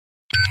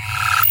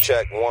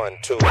check, 1,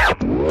 2.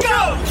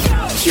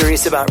 Go!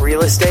 Curious about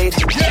real estate?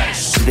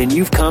 Yes! Then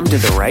you've come to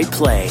the right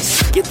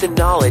place. Get the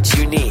knowledge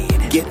you need.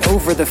 Get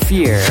over the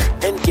fear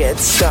and get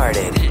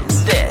started.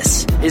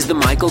 This is the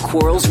Michael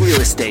Quarles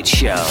Real Estate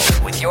Show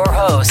with your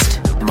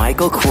host,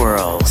 Michael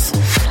Quarles.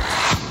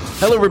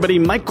 Hello, everybody.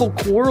 Michael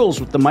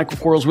Quarles with the Michael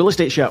Quarles Real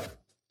Estate Show.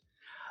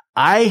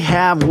 I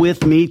have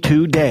with me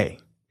today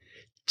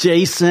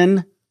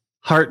Jason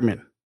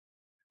Hartman.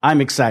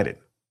 I'm excited.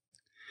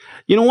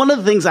 You know, one of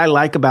the things I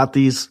like about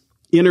these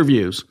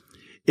interviews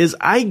is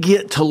I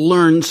get to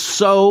learn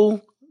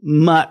so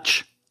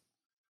much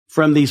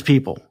from these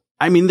people.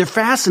 I mean, they're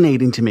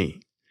fascinating to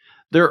me.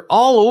 They're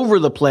all over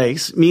the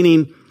place,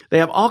 meaning they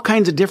have all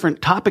kinds of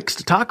different topics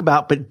to talk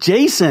about. But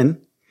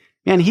Jason,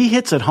 man, he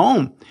hits it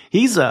home.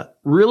 He's a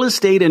real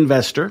estate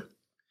investor.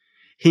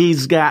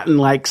 He's gotten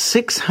like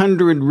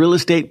 600 real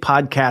estate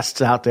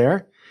podcasts out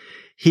there.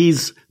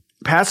 He's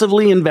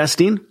passively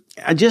investing.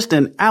 Just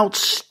an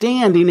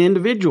outstanding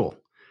individual.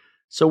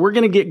 So we're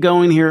going to get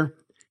going here.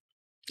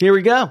 Here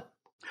we go.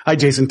 Hi,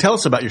 Jason. Tell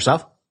us about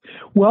yourself.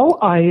 Well,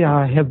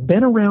 I have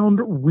been around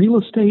real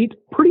estate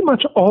pretty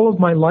much all of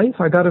my life.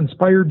 I got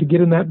inspired to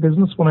get in that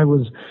business when I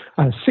was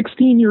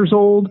 16 years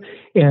old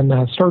and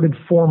started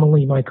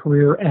formally my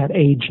career at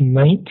age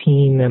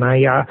 19. And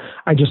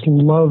I just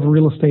love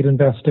real estate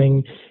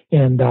investing.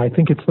 And I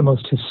think it's the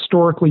most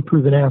historically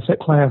proven asset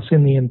class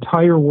in the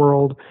entire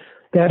world.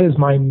 That is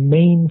my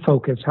main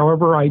focus.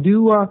 However, I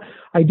do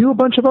a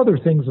bunch of other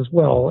things as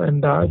well,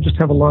 and just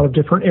have a lot of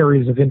different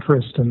areas of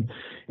interest, and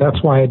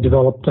that's why I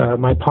developed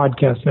my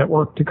podcast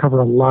network to cover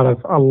a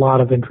lot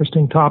of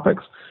interesting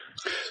topics.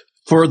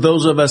 For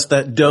those of us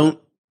that don't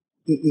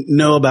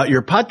know about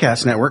your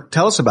podcast network,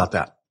 tell us about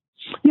that.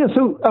 Yeah,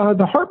 so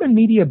the Hartman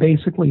Media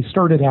basically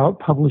started out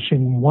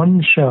publishing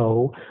one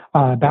show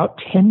about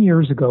 10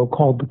 years ago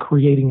called the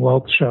Creating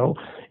Wealth Show.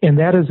 And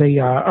that is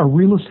a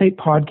real estate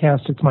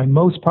podcast. It's my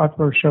most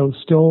popular show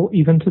still,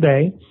 even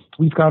today.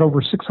 We've got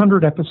over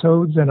 600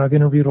 episodes, and I've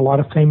interviewed a lot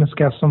of famous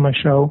guests on my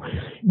show.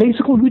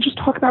 Basically, we just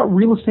talk about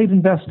real estate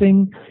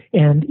investing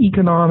and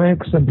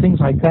economics and things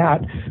like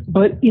that.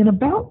 But in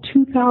about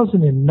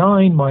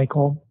 2009,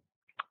 Michael,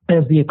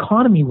 as the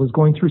economy was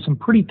going through some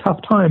pretty tough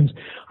times,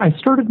 I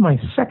started my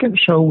second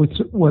show, which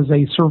was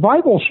a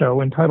survival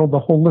show entitled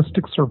The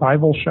Holistic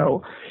Survival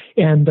Show,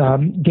 and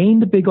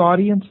gained a big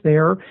audience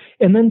there,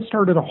 and then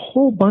started a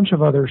whole bunch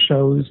of other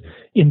shows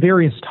in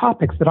various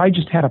topics that I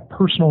just had a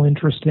personal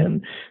interest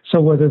in.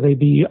 So whether they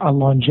be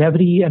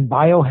longevity and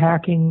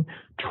biohacking,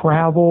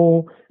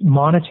 travel,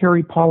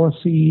 monetary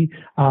policy,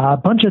 a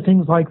bunch of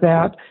things like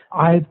that.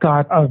 I've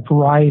got a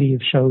variety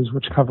of shows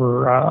which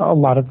cover a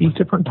lot of these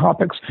different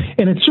topics.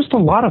 And it's just a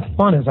lot of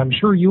fun, as I'm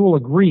sure you will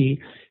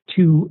agree,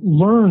 to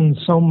learn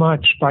so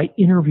much by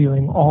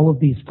interviewing all of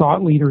these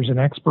thought leaders and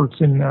experts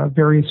in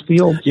various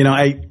fields. You know,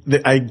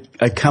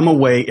 I come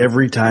away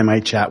every time I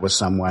chat with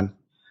someone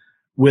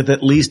with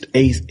at least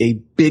a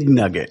big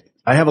nugget.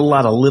 I have a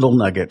lot of little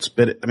nuggets,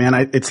 but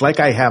man, it's like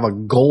I have a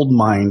gold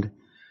mine,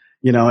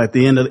 you know, at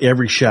the end of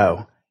every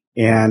show.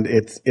 And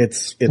it's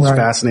right.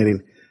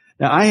 Fascinating.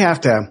 Now I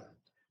have to,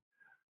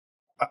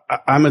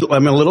 I'm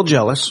a little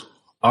jealous.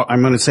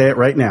 I'm going to say it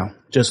right now.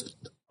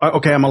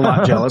 Okay, I'm a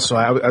lot jealous. So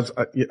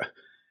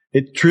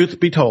truth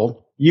be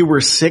told, you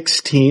were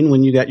 16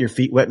 when you got your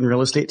feet wet in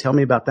real estate. Tell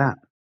me about that.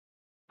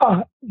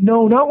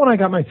 No, not when I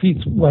got my feet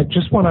wet,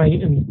 just when I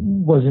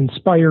was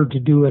inspired to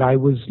do it. I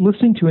was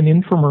listening to an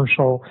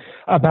infomercial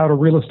about a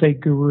real estate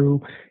guru,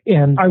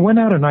 and I went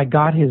out and I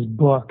got his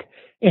book.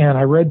 And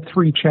I read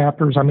 3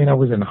 chapters. I mean, I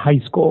was in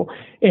high school.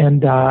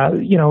 And,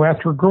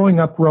 after growing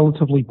up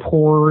relatively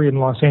poor in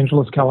Los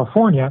Angeles,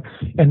 California,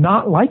 and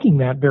not liking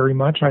that very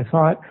much, I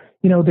thought,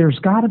 there's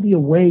got to be a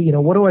way.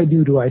 What do I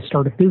do? Do I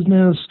start a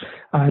business?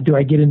 Do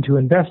I get into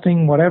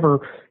investing?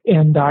 Whatever.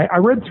 And I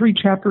read 3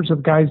 chapters of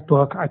the guy's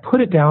book. I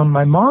put it down.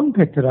 My mom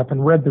picked it up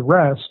and read the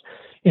rest.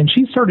 And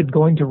she started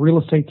going to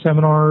real estate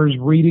seminars,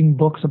 reading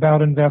books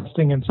about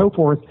investing and so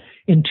forth.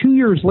 And 2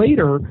 years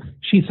later,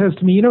 she says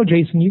to me,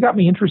 Jason, you got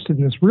me interested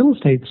in this real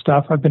estate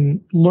stuff. I've been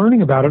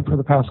learning about it for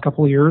the past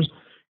couple of years.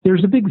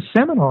 There's a big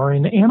seminar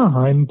in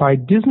Anaheim by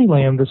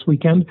Disneyland this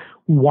weekend.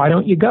 Why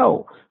don't you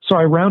go? So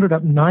I rounded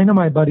up 9 of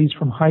my buddies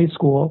from high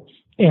school,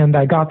 and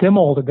I got them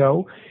all to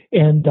go.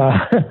 And,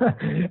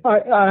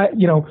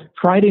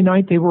 Friday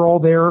night they were all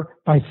there.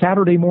 By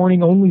Saturday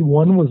morning, only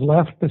one was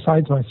left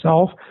besides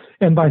myself.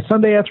 And by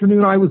Sunday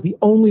afternoon, I was the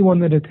only one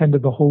that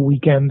attended the whole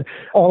weekend.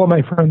 All of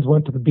my friends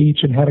went to the beach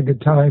and had a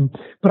good time.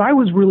 But I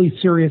was really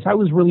serious. I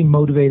was really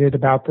motivated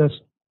about this.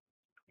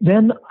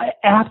 Then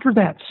after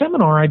that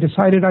seminar, I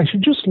decided I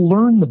should just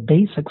learn the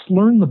basics,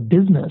 learn the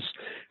business.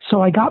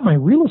 So I got my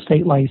real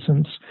estate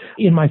license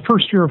in my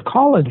first year of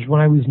college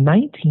when I was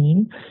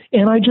 19,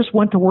 and I just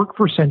went to work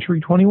for Century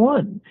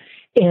 21.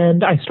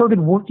 And I started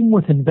working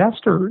with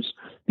investors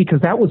because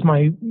that was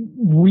my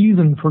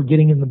reason for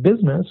getting in the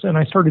business. And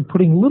I started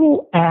putting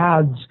little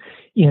ads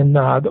in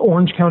the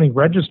Orange County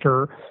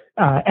Register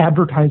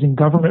advertising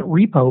government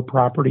repo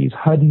properties,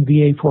 HUD and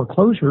VA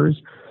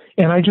foreclosures.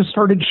 And I just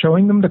started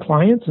showing them to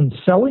clients and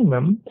selling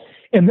them.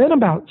 And then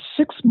about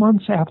 6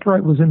 months after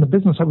I was in the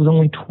business, I was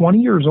only 20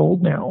 years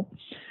old now.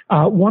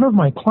 One of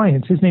my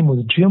clients, his name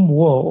was Jim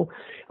Wool,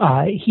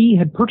 he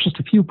had purchased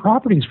a few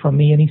properties from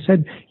me, and he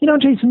said,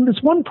 Jason, this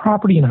one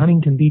property in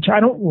Huntington Beach, I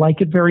don't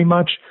like it very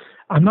much.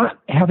 I'm not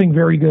having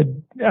very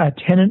good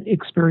tenant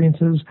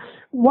experiences.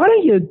 Why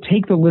don't you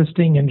take the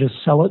listing and just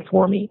sell it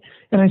for me?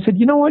 And I said,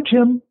 you know what,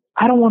 Jim?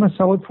 I don't want to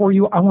sell it for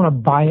you. I want to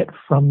buy it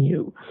from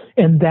you.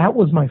 And that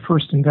was my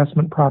first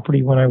investment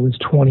property when I was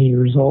 20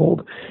 years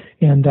old.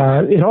 And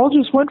it all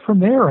just went from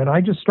there. And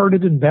I just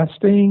started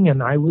investing,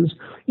 and I was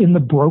in the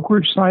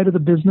brokerage side of the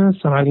business,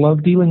 and I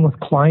love dealing with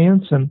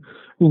clients and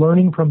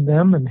learning from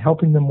them and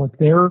helping them with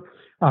their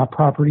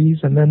properties,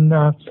 and then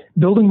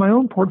building my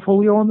own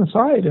portfolio on the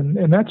side.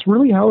 And that's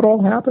really how it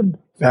all happened.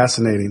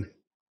 Fascinating.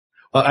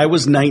 Well, I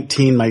was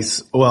 18,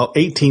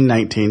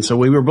 19. So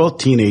we were both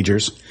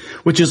teenagers,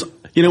 which is,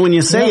 when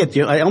you say it,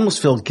 I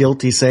almost feel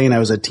guilty saying I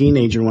was a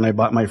teenager when I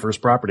bought my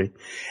first property.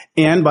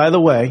 And by the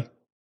way,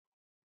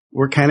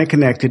 we're kind of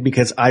connected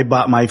because I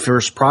bought my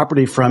first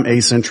property from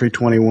a Century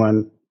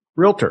 21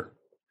 realtor.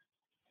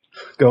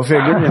 Go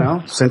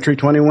figure, Century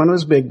 21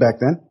 was big back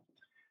then.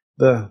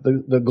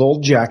 The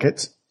gold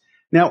jackets.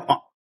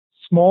 Now,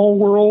 small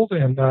world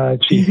and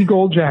cheesy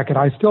gold jacket.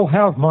 I still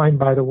have mine,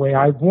 by the way.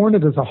 I've worn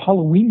it as a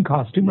Halloween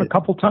costume a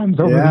couple times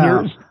over the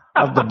years.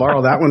 I'll have to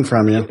borrow that one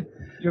from you.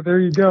 Yeah, there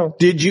you go.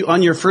 Did you,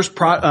 on your first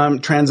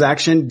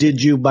transaction,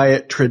 did you buy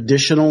it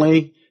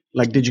traditionally?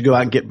 Like, did you go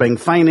out and get bank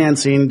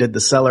financing? Did the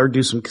seller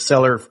do some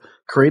seller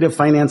creative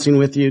financing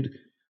with you?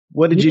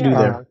 What did you do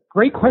there?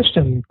 Great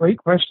question.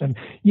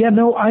 Yeah,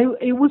 no,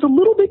 it was a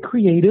little bit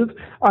creative.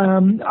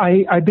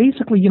 I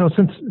basically,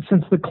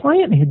 since the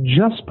client had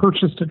just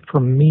purchased it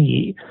from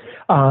me,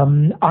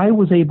 I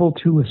was able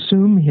to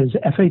assume his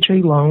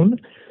FHA loan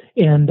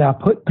and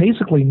put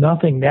basically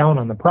nothing down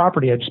on the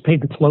property. I just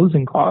paid the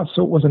closing costs,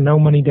 so it was a no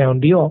money down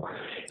deal,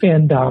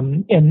 and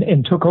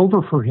took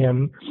over for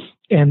him.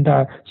 And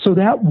so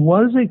that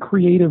was a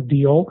creative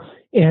deal.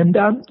 And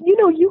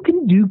you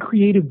can do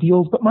creative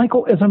deals, but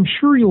Michael, as I'm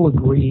sure you'll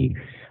agree,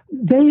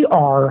 they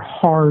are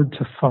hard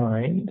to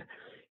find.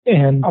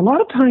 And a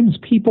lot of times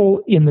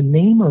people, in the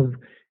name of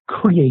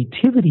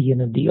creativity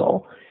in a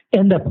deal,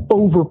 end up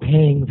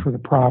overpaying for the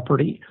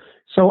property.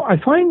 So I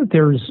find that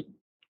there's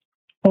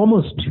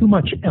almost too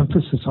much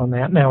emphasis on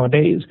that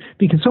nowadays,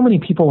 because so many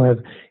people have,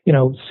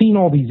 seen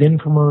all these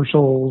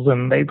infomercials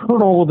and they've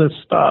heard all of this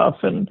stuff,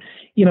 and,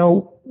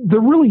 they're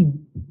really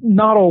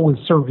not always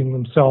serving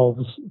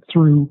themselves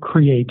through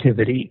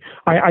creativity.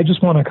 I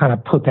just want to kind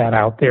of put that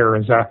out there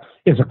as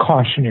a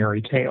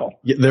cautionary tale.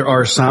 There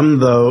are some,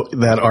 though,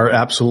 that are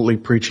absolutely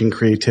preaching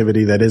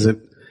creativity that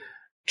isn't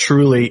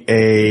truly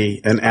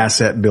an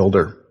asset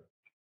builder.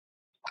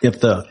 If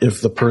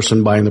the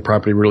person buying the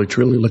property really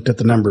truly looked at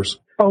the numbers.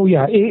 Oh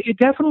yeah, it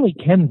definitely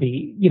can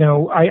be.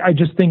 I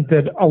just think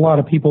that a lot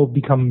of people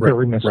become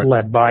very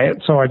misled by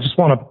it. So I just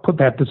want to put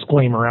that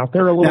disclaimer out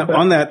there a little bit.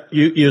 On that,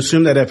 you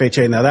assume that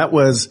FHA. Now that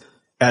was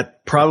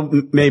at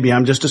maybe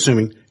I'm just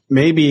assuming,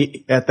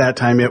 maybe at that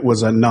time it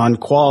was a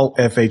non-qual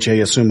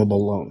FHA assumable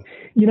loan.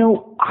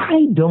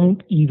 I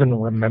don't even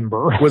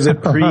remember. Was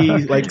it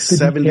pre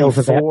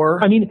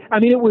 74? I mean,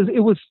 it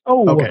was,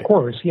 okay. Of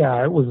course.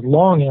 Yeah. It was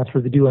long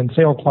after the due on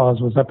sale clause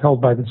was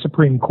upheld by the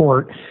Supreme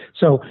Court.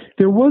 So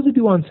there was a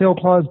due on sale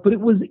clause, but it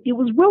was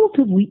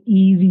relatively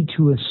easy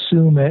to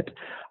assume it.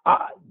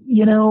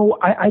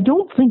 I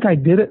don't think I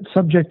did it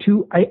subject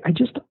to, I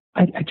just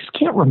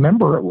can't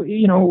remember. It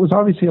was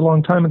obviously a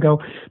long time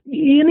ago.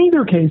 In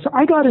either case,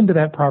 I got into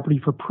that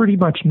property for pretty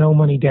much no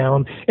money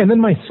down. And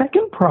then my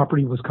second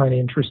property was kind of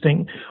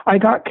interesting. I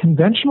got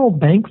conventional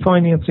bank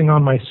financing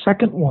on my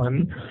second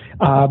one,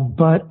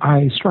 but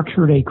I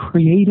structured a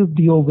creative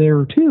deal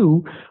there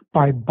too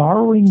by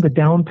borrowing the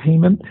down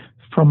payment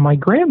from my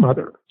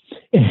grandmother.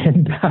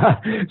 And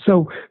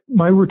so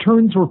my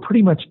returns were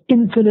pretty much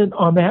infinite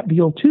on that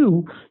deal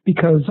too,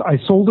 because I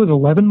sold it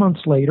 11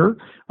 months later,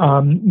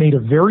 made a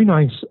very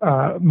nice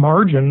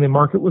margin. The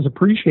market was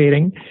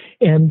appreciating,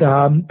 and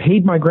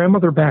paid my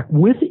grandmother back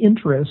with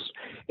interest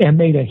and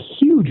made a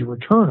huge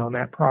return on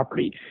that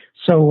property.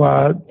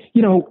 So,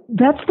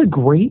 that's the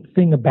great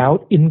thing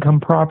about income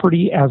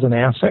property as an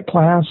asset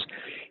class.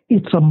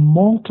 It's a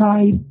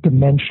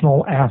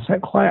multi-dimensional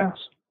asset class.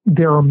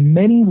 There are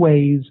many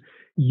ways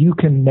you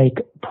can make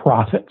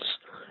profits.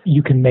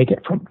 You can make it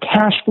from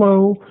cash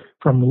flow,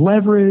 from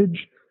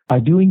leverage, by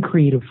doing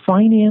creative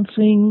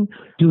financing,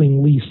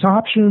 doing lease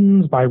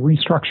options, by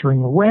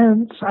restructuring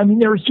rents. I mean,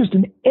 there's just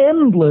an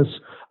endless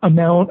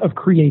amount of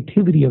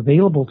creativity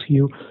available to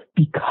you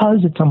because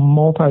it's a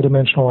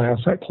multidimensional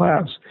asset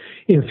class.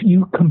 If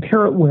you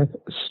compare it with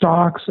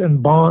stocks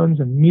and bonds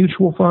and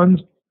mutual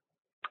funds,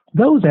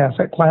 those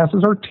asset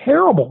classes are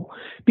terrible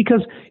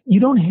because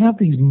you don't have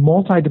these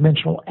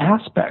multidimensional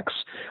aspects.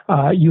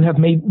 You have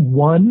maybe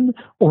one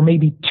or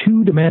maybe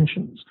two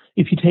dimensions.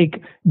 If you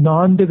take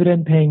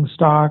non-dividend paying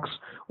stocks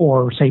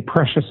or say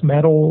precious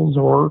metals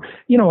or,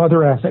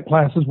 other asset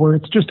classes where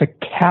it's just a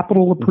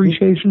capital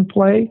appreciation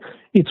play,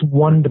 it's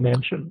one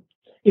dimension.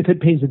 If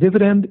it pays a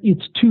dividend,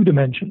 it's two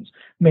dimensions.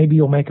 Maybe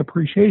you'll make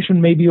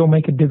appreciation, maybe you'll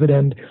make a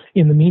dividend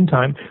in the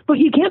meantime. But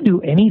you can't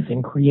do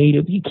anything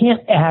creative. You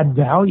can't add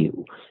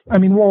value. I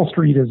mean, Wall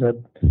Street is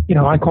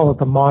I call it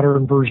the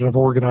modern version of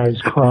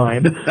organized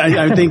crime.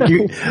 I think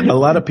a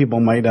lot of people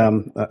might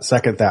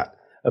second that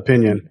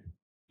opinion.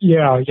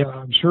 Yeah,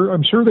 I'm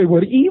sure they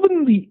would.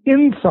 Even the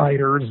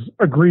insiders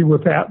agree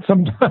with that.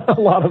 Sometimes,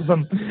 a lot of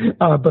them,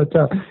 but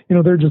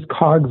they're just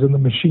cogs in the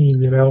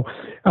machine.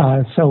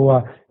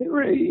 So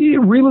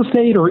real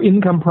estate or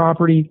income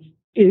property,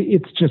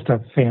 it's just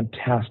a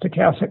fantastic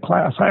asset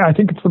class. I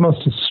think it's the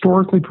most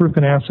historically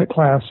proven asset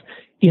class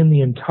in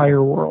the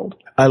entire world.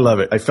 I love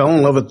it. I fell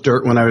in love with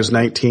dirt when I was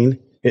 19.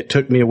 It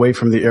took me away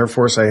from the Air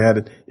Force I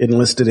had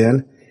enlisted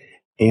in,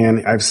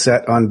 and I've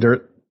sat on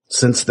dirt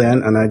since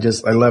then, and I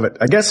love it.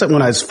 I guess that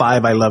when I was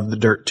 5, I loved the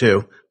dirt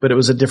too, but it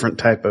was a different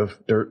type of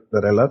dirt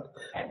that I loved.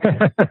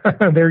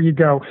 There you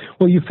go.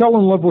 Well, you fell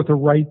in love with the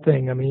right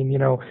thing. I mean,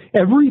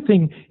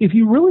 everything, if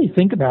you really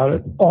think about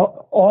it,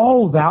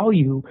 all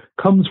value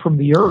comes from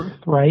the earth,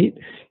 right?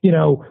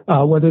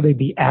 Whether they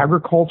be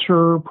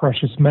agriculture,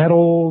 precious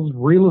metals,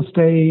 real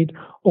estate,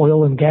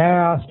 oil and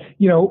gas,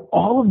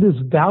 all of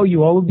this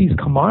value, all of these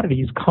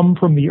commodities come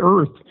from the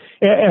earth.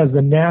 As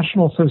the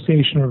National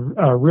Association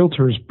of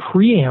Realtors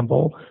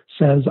preamble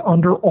says,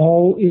 under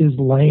all is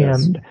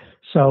land. Yes.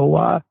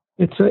 So,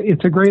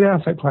 it's a great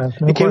asset class.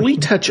 No Can question. we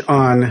touch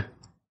on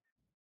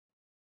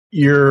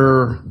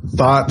your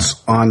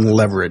thoughts on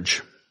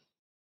leverage?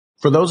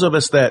 For those of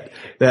us that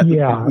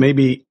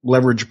maybe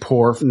leverage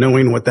poor,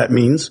 knowing what that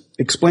means,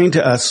 explain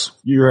to us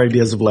your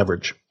ideas of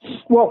leverage.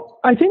 Well,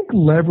 I think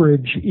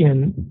leverage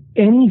in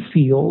any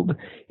field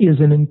is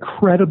an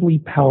incredibly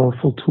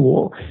powerful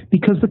tool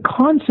because the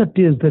concept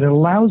is that it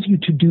allows you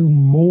to do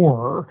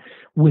more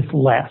with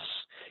less.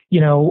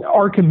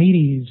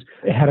 Archimedes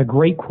had a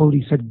great quote.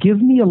 He said,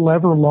 "Give me a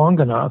lever long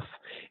enough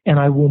and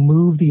I will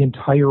move the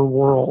entire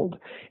world."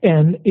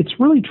 And it's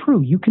really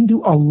true. You can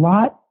do a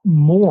lot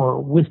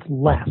more with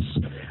less.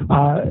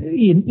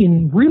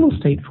 In real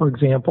estate, for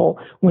example,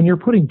 when you're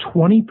putting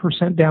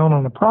 20% down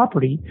on a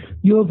property,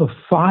 you have a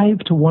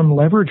 5-to-1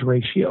 leverage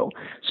ratio.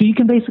 So you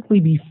can basically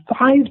be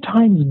 5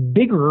 times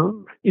bigger,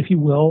 if you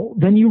will,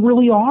 than you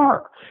really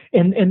are.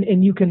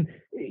 And you can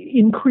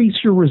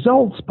increase your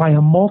results by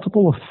a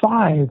multiple of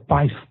 5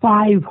 by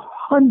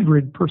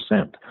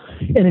 500%.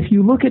 And if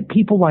you look at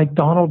people like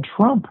Donald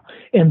Trump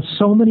and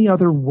so many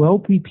other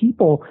wealthy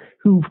people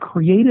who've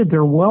created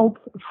their wealth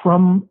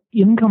from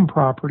income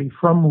property,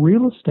 from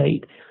real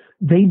estate,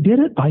 they did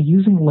it by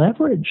using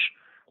leverage.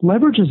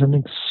 Leverage is an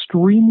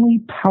extremely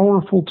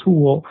powerful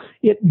tool.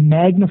 It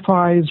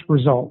magnifies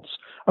results.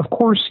 Of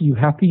course, you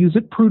have to use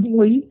it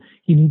prudently.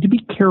 You need to be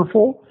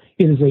careful.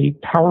 It is a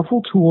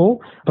powerful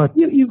tool, but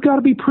you've got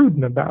to be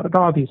prudent about it,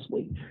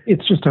 obviously.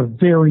 It's just a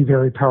very,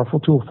 very powerful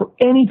tool. For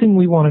anything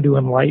we want to do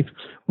in life,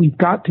 we've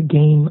got to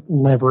gain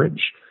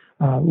leverage.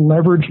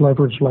 Leverage.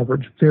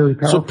 Very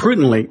powerful. So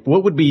prudently,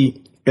 what would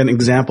be an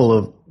example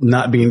of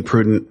not being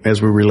prudent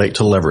as we relate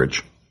to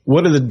leverage?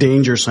 What are the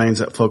danger signs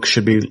that folks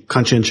should be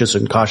conscientious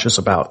and cautious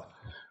about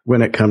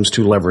when it comes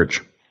to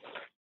leverage?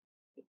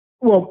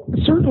 Well,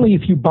 certainly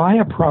if you buy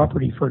a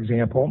property, for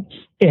example,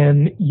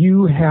 and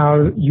you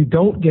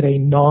don't get a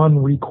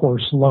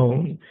non-recourse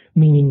loan,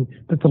 meaning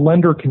that the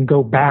lender can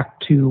go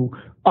back to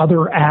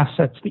other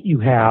assets that you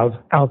have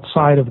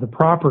outside of the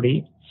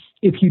property.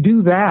 If you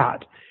do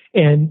that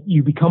and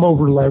you become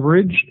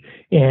over-leveraged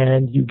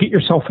and you get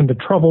yourself into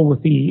trouble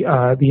with the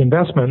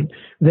investment,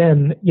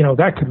 then,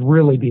 that could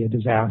really be a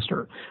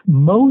disaster.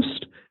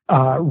 Most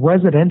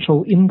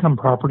residential income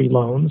property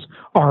loans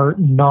are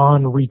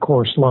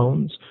non-recourse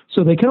loans.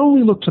 So they can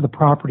only look to the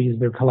property as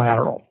their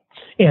collateral.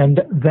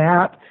 And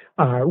that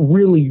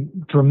really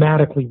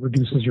dramatically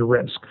reduces your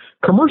risk.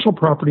 Commercial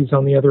properties,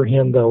 on the other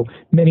hand, though,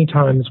 many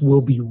times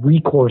will be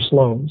recourse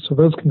loans. So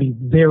those can be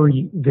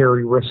very,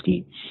 very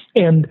risky.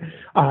 And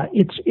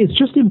it's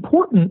just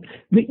important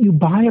that you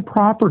buy a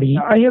property.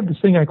 I have this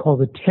thing I call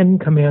the 10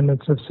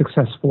 Commandments of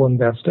Successful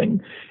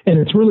Investing. And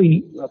it's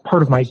really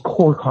part of my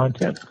core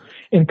content.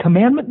 And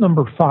commandment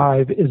number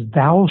 5 is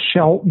thou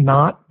shalt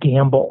not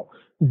gamble.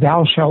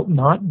 Thou shalt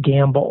not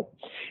gamble.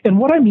 And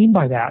what I mean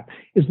by that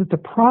is that the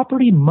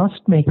property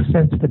must make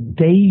sense the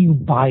day you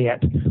buy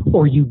it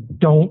or you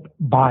don't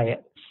buy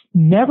it.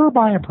 Never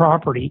buy a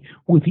property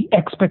with the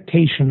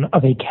expectation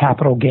of a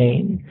capital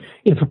gain.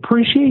 If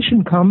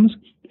appreciation comes,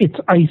 it's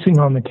icing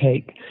on the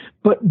cake.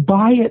 But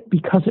buy it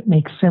because it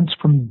makes sense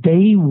from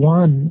day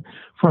one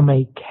from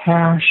a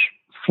cash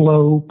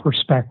flow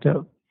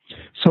perspective.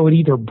 So it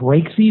either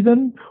breaks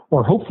even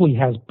or hopefully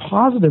has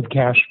positive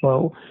cash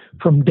flow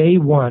from day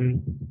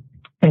one.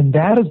 And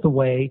that is the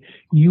way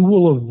you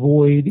will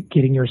avoid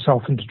getting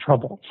yourself into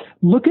trouble.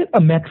 Look at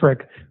a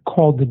metric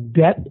called the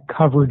debt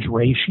coverage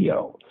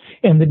ratio.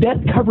 And the debt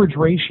coverage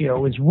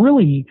ratio is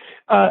really,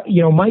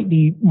 might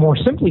be more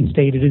simply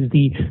stated as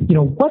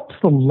what's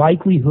the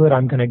likelihood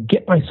I'm going to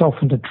get myself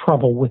into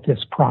trouble with this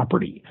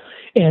property?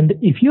 And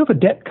if you have a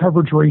debt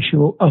coverage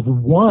ratio of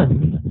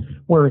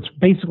 1, where it's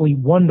basically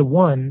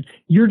 1-to-1,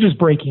 you're just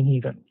breaking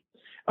even.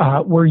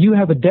 Where you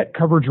have a debt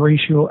coverage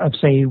ratio of,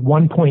 say,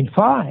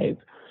 1.5,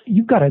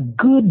 you've got a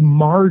good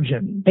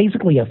margin,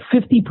 basically a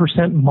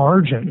 50%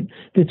 margin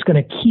that's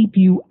going to keep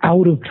you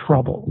out of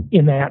trouble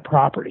in that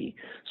property.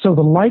 So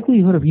the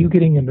likelihood of you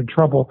getting into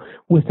trouble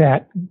with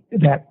that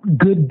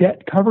good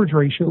debt coverage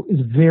ratio is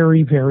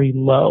very, very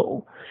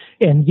low.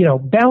 And,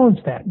 balance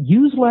that.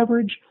 Use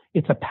leverage.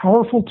 It's a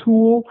powerful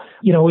tool.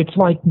 It's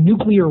like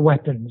nuclear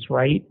weapons,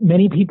 right?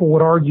 Many people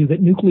would argue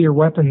that nuclear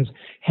weapons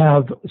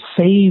have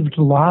saved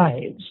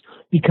lives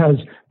because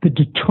the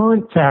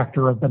deterrent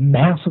factor of the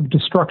massive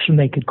destruction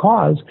they could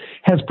cause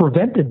has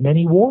prevented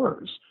many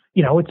wars.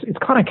 It's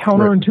kind of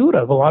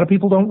counterintuitive. A lot of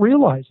people don't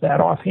realize that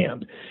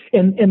offhand.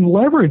 And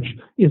leverage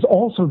is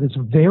also this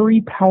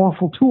very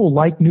powerful tool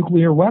like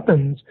nuclear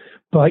weapons,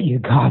 but you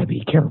gotta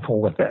be careful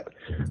with it.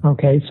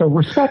 Okay, so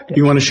respect it.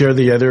 You want to share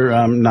the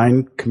other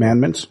 9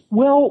 commandments?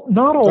 Well,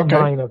 not all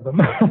 9 of them,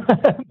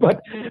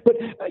 but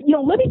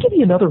let me give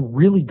you another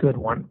really good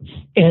one.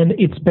 And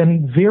it's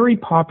been very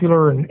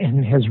popular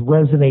and has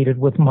resonated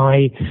with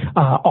my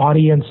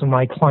audience and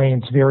my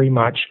clients very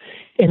much.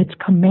 And it's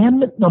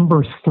commandment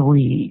number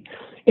 3.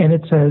 And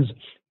it says,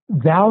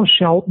 thou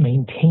shalt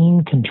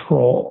maintain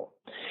control.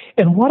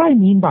 And what I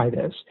mean by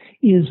this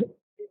is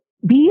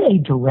be a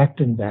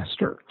direct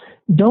investor.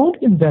 Don't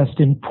invest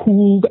in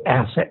pooled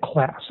asset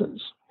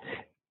classes.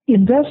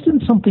 Invest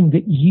in something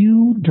that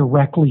you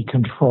directly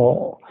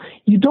control.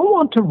 You don't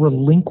want to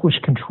relinquish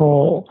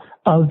control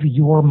of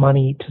your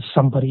money to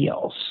somebody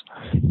else.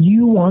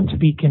 You want to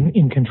be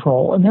in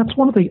control. And that's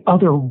one of the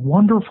other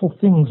wonderful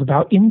things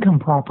about income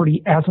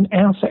property as an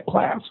asset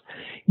class.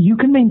 You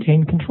can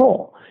maintain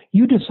control.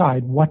 You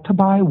decide what to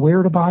buy,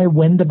 where to buy,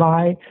 when to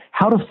buy,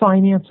 how to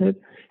finance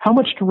it, how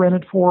much to rent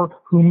it for,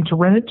 whom to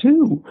rent it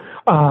to,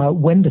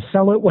 when to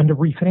sell it, when to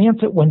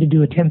refinance it, when to do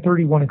a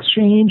 1031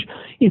 exchange.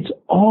 It's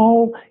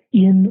all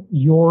in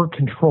your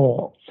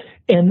control.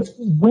 And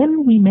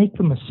when we make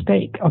the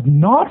mistake of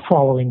not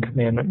following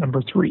commandment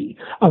number 3,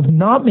 of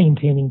not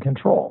maintaining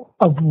control,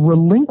 of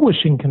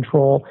relinquishing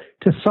control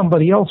to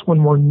somebody else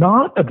when we're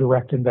not a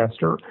direct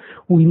investor,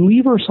 we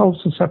leave ourselves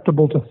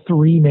susceptible to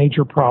 3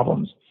 major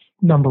problems.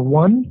 Number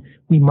 1,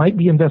 we might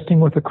be investing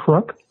with a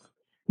crook.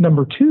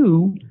 Number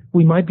 2,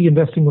 we might be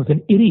investing with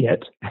an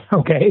idiot.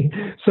 Okay.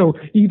 So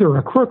either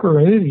a crook or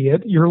an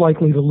idiot, you're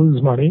likely to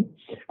lose money.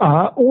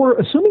 Or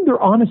assuming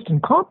they're honest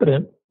and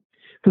competent,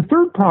 the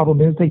third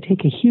problem is they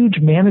take a huge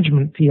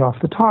management fee off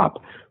the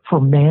top for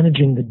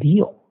managing the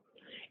deal.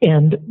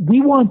 And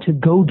we want to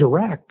go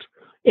direct.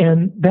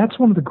 And that's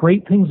one of the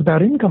great things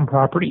about income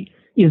property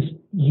is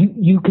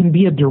you can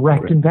be a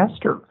direct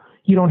investor.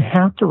 You don't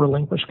have to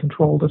relinquish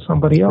control to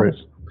somebody else.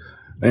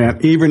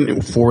 And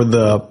even for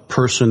the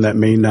person that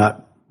may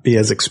not be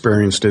as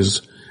experienced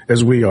as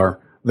we are,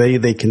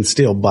 they can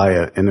still buy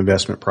an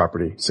investment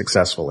property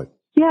successfully.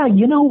 Yeah,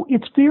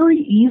 it's very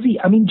easy.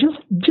 I mean,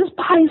 just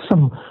buy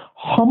some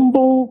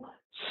humble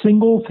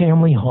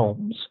single-family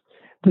homes.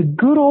 The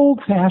good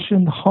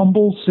old-fashioned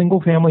humble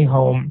single-family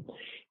home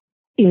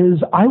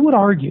is, I would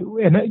argue,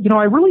 and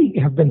I really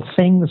have been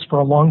saying this for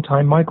a long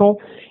time,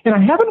 Michael, and I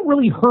haven't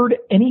really heard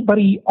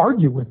anybody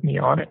argue with me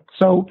on it.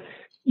 So,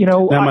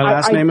 now my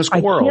last name is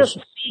Quarles.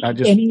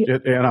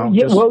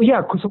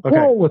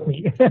 Quarrel with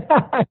me.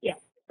 Yeah.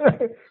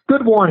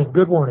 Good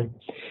warning.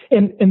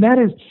 And that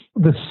is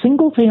the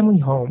single family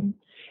home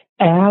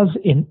as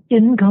an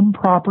income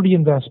property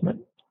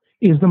investment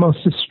is the most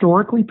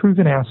historically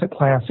proven asset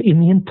class in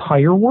the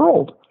entire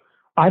world.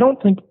 I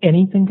don't think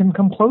anything can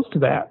come close to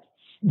that.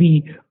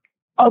 The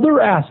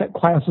other asset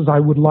classes I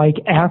would like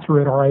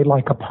after it are I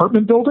like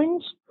apartment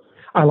buildings.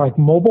 I like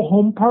mobile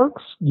home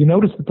parks. You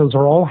notice that those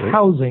are all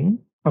housing.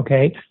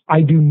 Okay.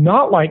 I do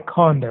not like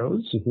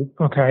condos.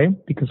 Okay.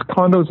 Because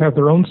condos have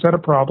their own set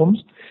of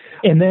problems.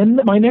 And then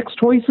my next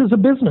choice is a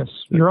business,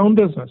 your own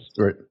business.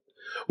 Right.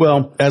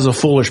 Well, as a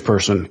foolish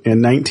person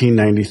in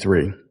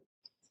 1993,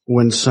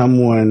 when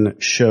someone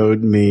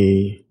showed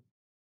me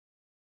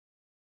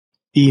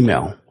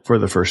email for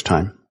the first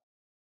time,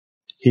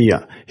 he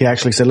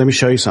actually said, let me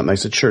show you something. I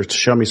said, sure,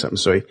 show me something.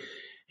 So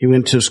he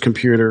went to his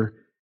computer.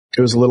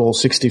 It was a little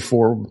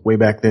 64 way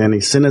back then. He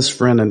sent his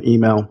friend an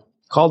email,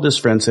 called his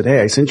friend, said, hey,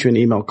 I sent you an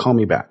email. Call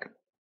me back.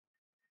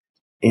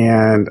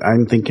 And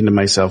I'm thinking to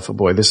myself, oh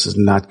boy, this is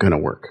not going to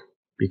work.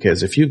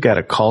 Because if you've got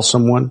to call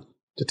someone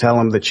to tell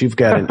them that you've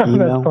got an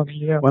email,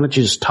 funny, yeah. Why don't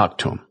you just talk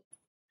to them?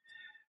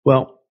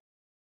 Well,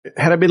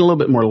 had I been a little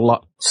bit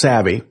more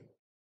savvy,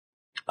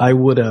 I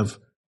would have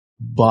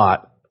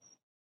bought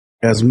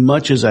as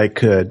much as I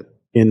could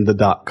in the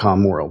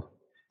 .com world.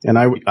 And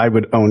I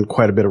would own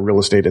quite a bit of real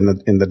estate in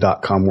the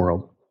 .com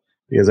world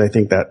because I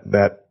think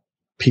that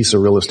piece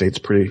of real estate's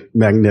pretty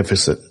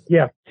magnificent.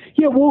 Yeah.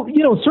 Yeah, well,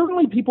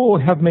 certainly people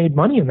have made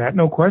money in that,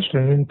 no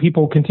question, and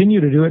people continue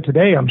to do it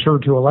today, I'm sure,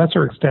 to a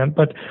lesser extent.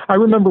 But I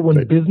remember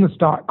when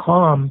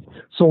business.com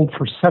sold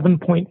for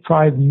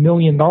 $7.5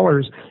 million.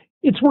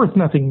 It's worth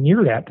nothing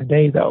near that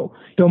today, though.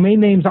 Domain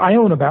names, I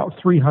own about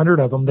 300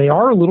 of them. They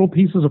are little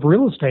pieces of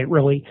real estate,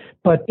 really.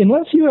 But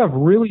unless you have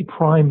really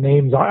prime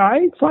names,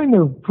 I find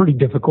they're pretty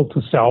difficult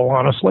to sell,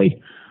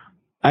 honestly.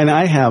 And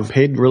I have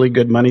paid really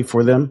good money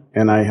for them,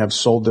 and I have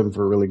sold them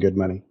for really good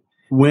money.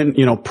 When,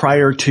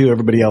 prior to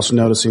everybody else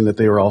noticing that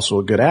they were also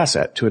a good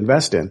asset to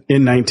invest in.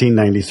 In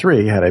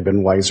 1993, had I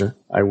been wiser,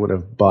 I would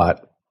have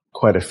bought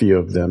quite a few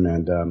of them.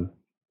 And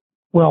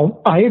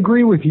well, I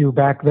agree with you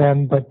back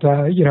then, but,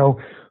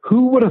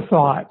 who would have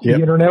thought the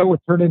internet would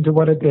turn into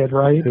what it did,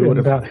 right? Who would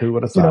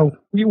have thought?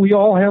 We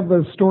all have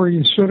those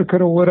stories, shoulda,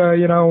 coulda,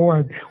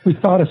 woulda, we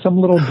thought of some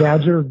little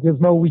gadget or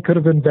gizmo we could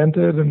have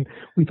invented, and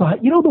we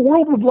thought, the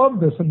world would love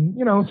this, and,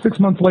 6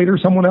 months later,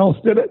 someone else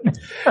did it.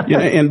 Yeah,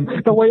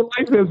 and the way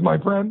life is, my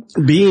friend.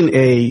 Being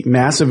a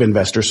massive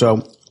investor,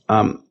 so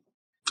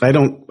I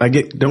don't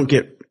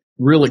get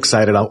real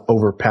excited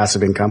over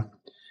passive income.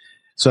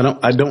 So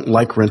I don't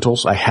like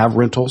rentals. I have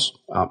rentals.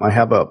 I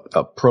have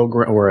a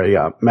program or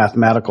a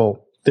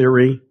mathematical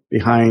theory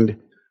behind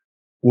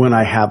when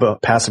I have a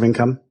passive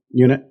income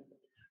unit.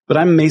 But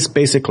I'm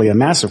basically a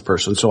massive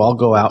person. So I'll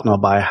go out and I'll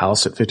buy a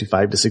house at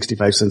 55 to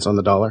 65 cents on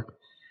the dollar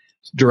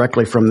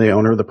directly from the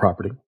owner of the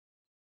property,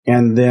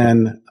 and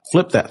then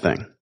flip that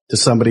thing to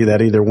somebody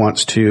that either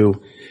wants to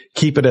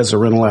keep it as a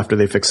rental after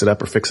they fix it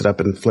up or fix it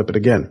up and flip it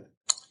again.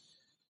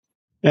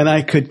 And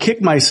I could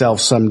kick myself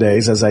some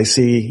days as I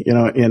see,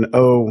 in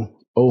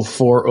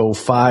 04,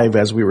 05,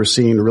 as we were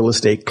seeing real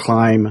estate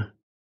climb,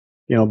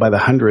 by the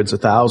hundreds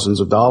of thousands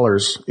of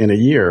dollars in a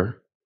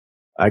year.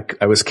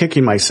 I was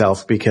kicking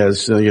myself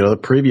because, the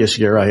previous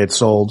year I had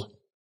sold,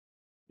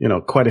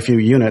 quite a few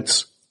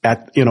units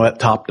at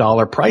top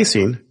dollar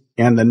pricing.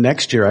 And the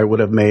next year I would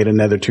have made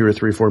another $2 or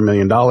 $3, $4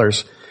 million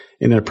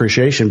in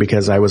appreciation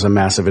because I was a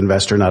massive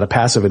investor, not a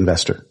passive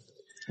investor.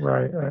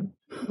 Right.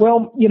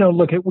 Well,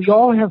 look, we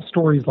all have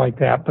stories like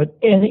that, but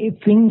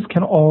things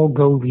can all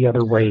go the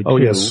other way, too. Oh,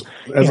 yes.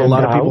 As a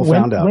lot of people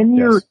found out.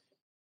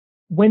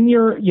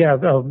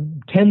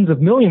 Tens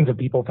of millions of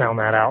people found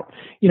that out.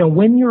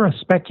 When you're a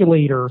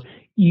speculator,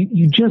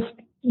 you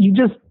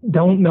just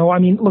don't know. I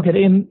mean, look at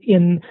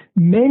in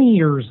many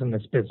years in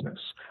this business,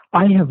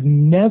 I have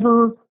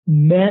never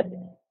met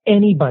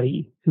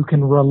anybody who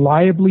can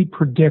reliably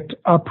predict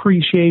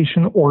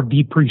appreciation or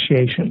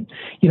depreciation.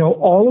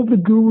 All of the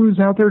gurus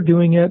out there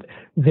doing it,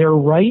 they're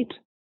right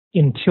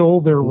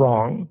until they're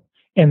wrong.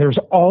 And there's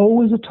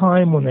always a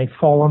time when they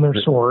fall on their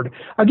sword.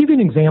 I'll give you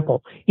an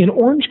example. In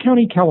Orange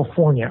County,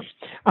 California,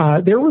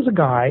 there was a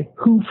guy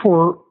who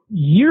for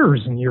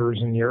years and years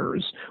and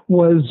years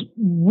was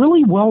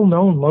really well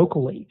known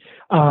locally,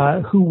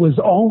 who was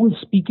always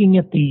speaking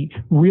at the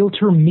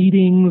realtor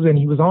meetings, and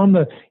he was on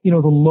the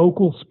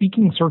local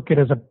speaking circuit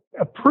as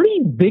a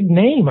pretty big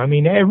name. I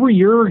mean, every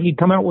year he'd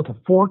come out with a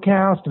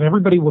forecast and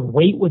everybody would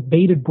wait with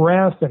bated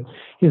breath, and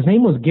his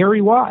name was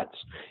Gary Watts.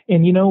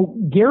 And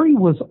Gary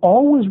was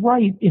always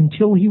right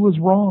until he was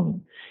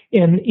wrong.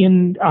 And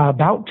in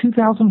about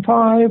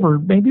 2005 or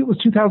maybe it was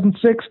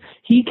 2006,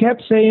 he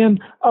kept saying,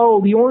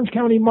 "Oh, the Orange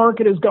County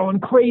market is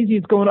going crazy.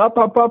 It's going up,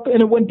 up, up,"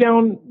 and it went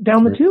down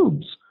the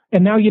tubes.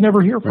 And now you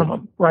never hear from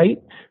them,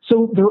 right?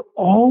 So they're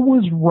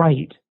always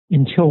right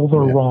until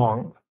they're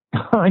wrong.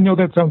 I know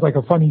that sounds like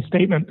a funny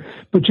statement,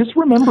 but just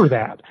remember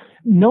that.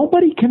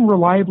 Nobody can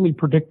reliably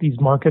predict these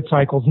market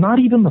cycles, not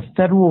even the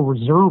Federal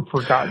Reserve,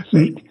 for God's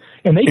sake.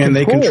 And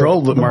they control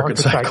the market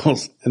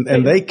cycles,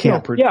 and they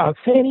can't predict. Yeah,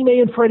 Fannie Mae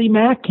and Freddie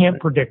Mac can't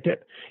predict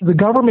it. The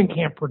government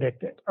can't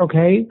predict it,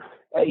 okay?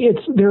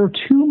 There are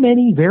too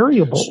many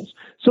variables.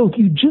 So if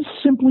you just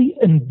simply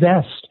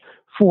invest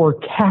for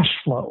cash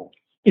flow,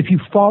 if you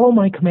follow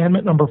my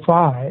commandment number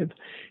 5,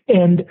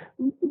 and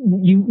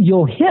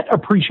you'll hit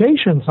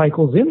appreciation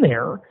cycles in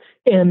there,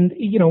 and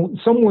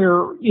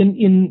somewhere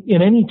in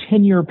any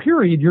 10-year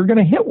period you're going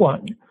to hit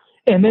one,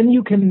 and then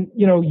you can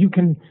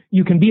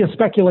be a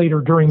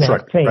speculator during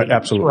that phase,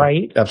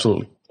 right?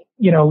 Absolutely.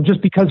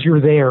 Just because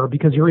you're there,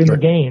 because you're in the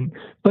game.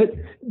 But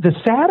the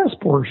saddest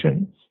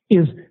portion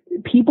is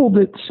people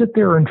that sit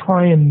there and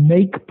try and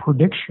make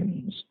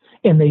predictions,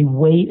 and they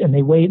wait and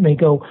they wait and they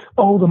go,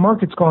 "Oh, the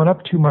market's gone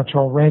up too much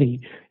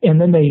already," and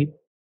then they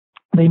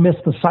miss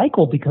the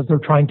cycle because they're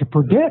trying to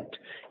predict.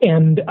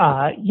 And,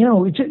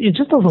 it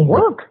just doesn't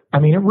work. I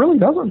mean, it really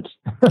doesn't.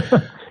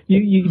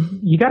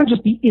 You got to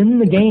just be in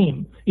the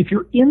game. If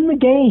you're in the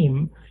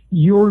game,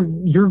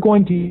 you're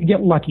going to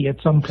get lucky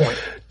at some point.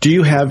 Do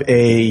you have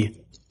a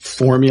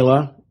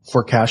formula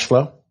for cash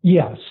flow?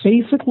 Yes.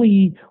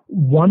 Basically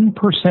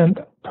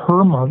 1%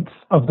 per month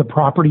of the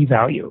property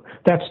value.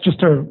 That's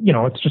just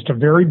it's just a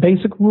very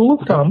basic rule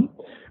of thumb.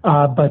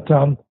 But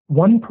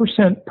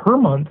 1% per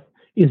month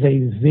is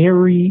a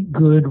very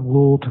good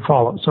rule to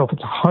follow. So if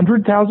it's a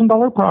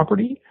 $100,000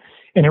 property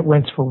and it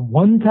rents for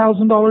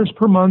 $1,000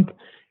 per month,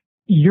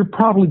 you're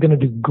probably going to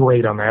do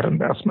great on that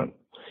investment.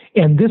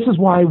 And this is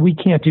why we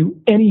can't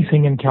do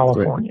anything in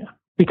California,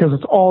 because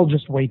it's all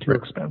just way too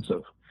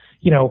expensive.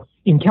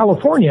 In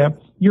California,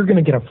 you're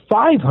going to get a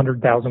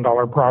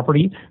 $500,000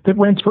 property that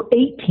rents for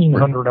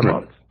 $1,800 a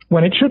month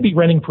when it should be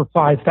renting for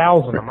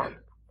 $5,000 a month.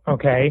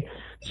 Okay.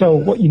 So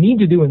what you need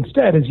to do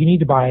instead is you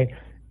need to buy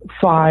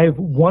 5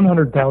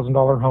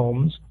 $100,000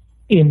 homes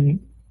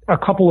in a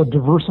couple of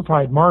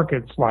diversified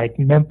markets like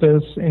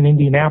Memphis and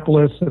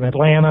Indianapolis and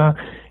Atlanta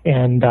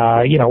and,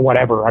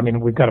 whatever. I mean,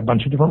 we've got a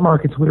bunch of different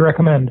markets we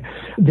recommend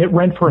that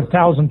rent for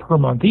 $1,000 per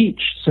month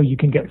each. So you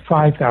can get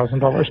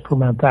 $5,000 per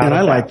month out of that. And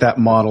I like that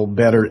model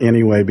better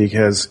anyway,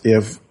 because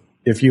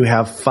if you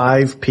have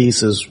 5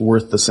 pieces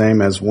worth the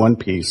same as one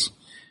piece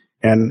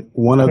and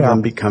one of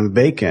them become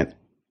vacant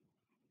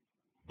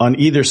on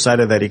either side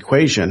of that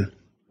equation,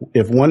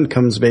 if one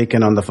comes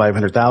vacant on the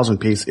 500,000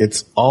 piece,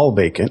 it's all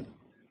vacant.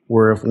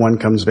 Where if one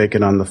comes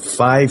vacant on the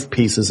 5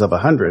 pieces of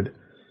 100,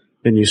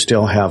 then you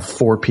still have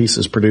 4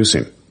 pieces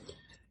producing.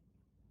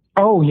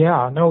 Oh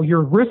yeah, no,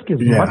 your risk is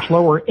much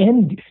lower.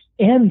 And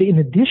in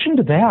addition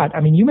to that,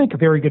 I mean, you make a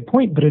very good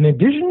point, but in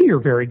addition to your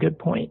very good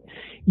point,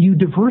 you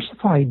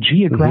diversify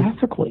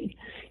geographically.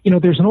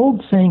 There's an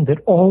old saying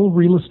that all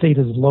real estate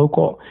is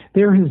local.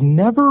 There has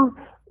never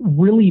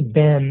really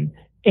been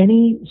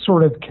any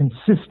sort of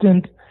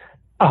consistent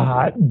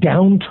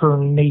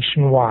downturn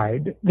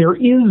nationwide. There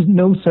is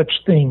no such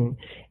thing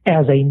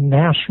as a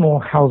national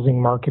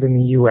housing market in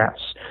the U.S.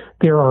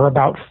 There are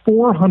about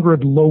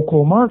 400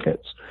 local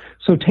markets.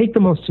 So take the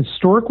most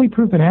historically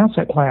proven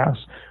asset class,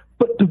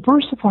 but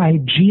diversify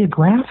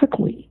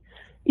geographically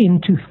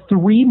into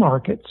 3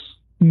 markets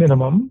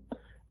minimum,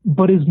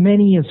 but as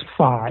many as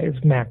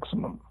 5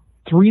 maximum.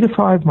 3 to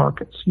 5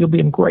 markets. You'll be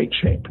in great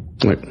shape.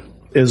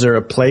 Is there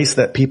a place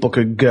that people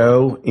could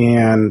go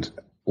and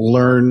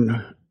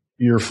learn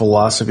your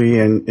philosophy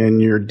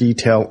and your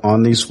detail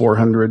on these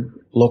 400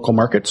 local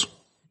markets?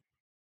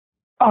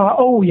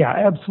 Oh, yeah,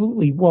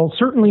 absolutely. Well,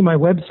 certainly my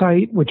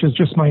website, which is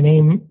just my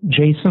name,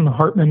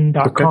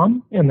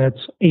 jasonhartman.com, and that's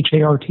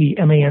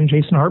Hartman,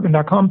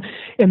 jasonhartman.com.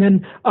 And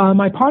then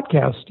my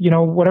podcast,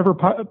 whatever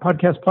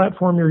podcast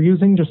platform you're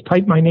using, just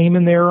type my name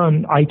in there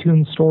on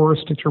iTunes Store,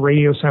 Stitcher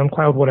Radio,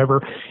 SoundCloud,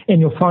 whatever, and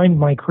you'll find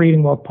my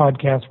Creating Wealth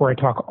podcast where I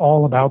talk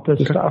all about this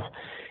stuff.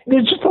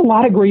 There's just a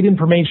lot of great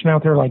information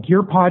out there, like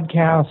your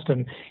podcast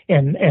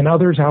and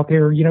others out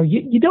there.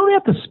 You don't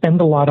have to spend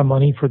a lot of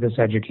money for this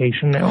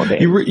education nowadays.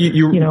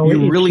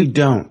 You really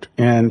don't.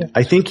 And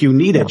I think you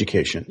need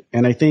education.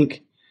 And I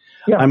think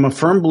I'm a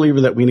firm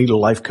believer that we need a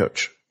life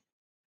coach.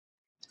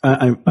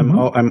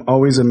 I'm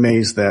always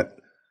amazed that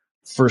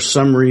for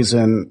some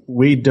reason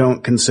we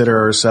don't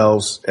consider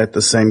ourselves at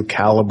the same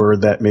caliber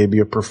that maybe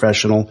a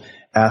professional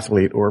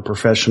athlete or a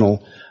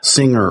professional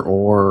singer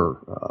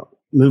or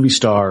movie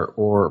star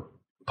or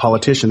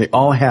politician. They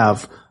all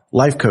have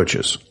life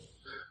coaches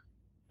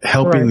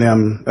helping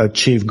them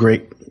achieve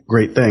great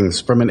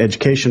things. From an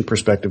education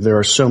perspective, there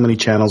are so many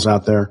channels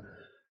out there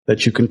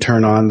that you can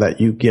turn on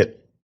that you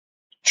get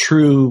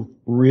true,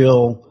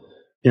 real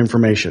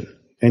information.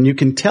 And you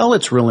can tell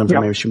it's real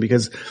information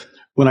because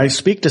when I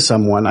speak to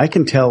someone, I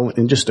can tell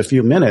in just a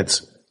few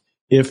minutes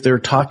if they're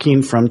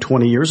talking from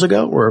 20 years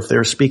ago or if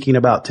they're speaking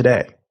about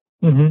today.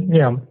 Mm-hmm.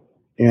 Yeah.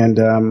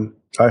 And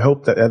I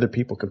hope that other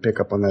people can pick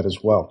up on that as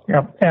well.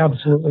 Yeah,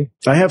 absolutely.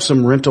 I have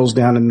some rentals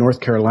down in North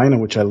Carolina,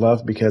 which I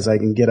love because I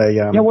can get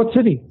a what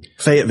city?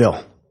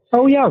 Fayetteville.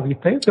 Oh yeah,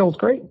 Fayetteville's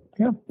great.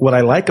 Yeah. What I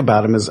like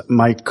about them is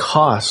my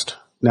cost.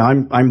 Now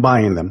I'm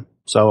buying them,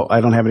 so I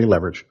don't have any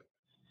leverage.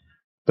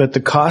 But the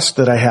cost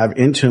that I have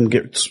into them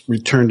gets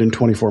returned in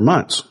 24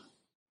 months.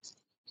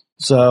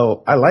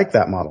 So I like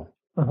that model.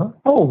 Uh-huh.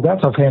 Oh,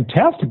 that's a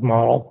fantastic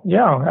model.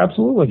 Yeah,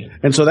 absolutely.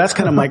 And so that's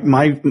kind of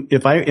my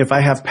if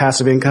I have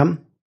passive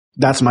income,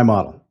 that's my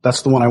model.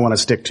 That's the one I want to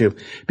stick to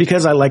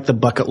because I like the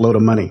bucket load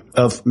of money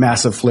of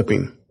massive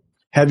flipping.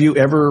 Have you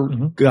ever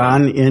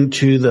gone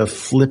into the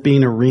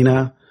flipping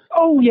arena?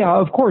 Oh yeah,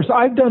 of course.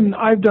 I've done,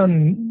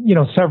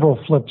 several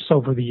flips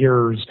over the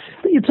years.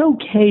 It's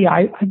okay.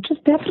 I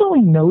just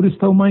definitely noticed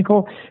though,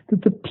 Michael,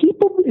 that the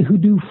people who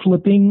do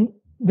flipping,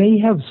 they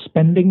have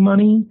spending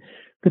money.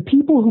 The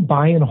people who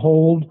buy and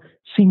hold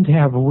seem to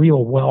have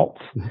real wealth.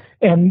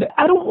 And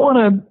I don't want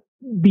to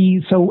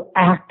be so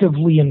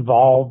actively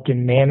involved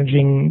in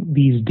managing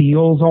these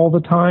deals all the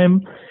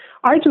time.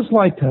 I just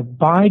like to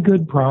buy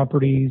good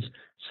properties,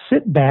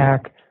 sit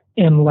back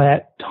and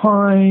let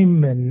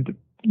time and,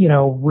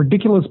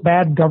 ridiculous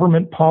bad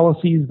government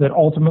policies that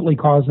ultimately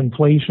cause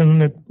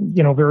inflation at,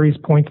 various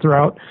points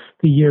throughout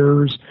the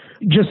years,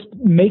 just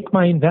make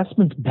my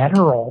investments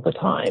better all the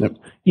time.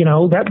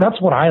 Yep.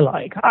 That's what I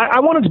like.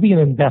 I want it to be an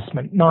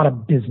investment, not a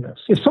business.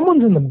 If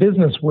someone's in the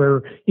business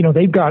where,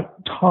 they've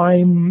got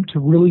time to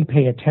really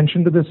pay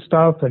attention to this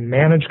stuff and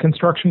manage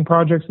construction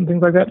projects and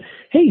things like that,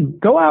 hey,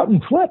 go out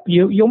and flip.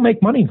 You'll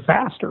make money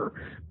faster.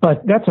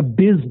 But that's a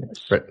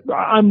business. Right.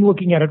 I'm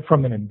looking at it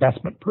from an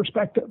investment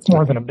perspective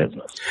more than a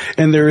business.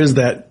 And there is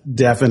that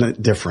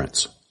definite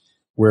difference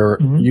where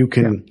you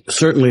can,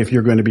 certainly if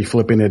you're going to be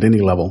flipping at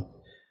any level,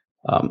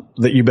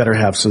 that you better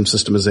have some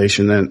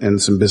systemization and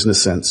some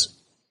business sense.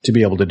 to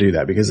be able to do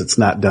that because it's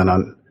not done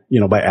on,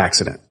 by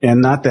accident.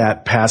 And not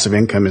that passive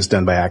income is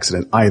done by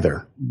accident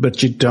either,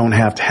 but you don't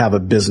have to have a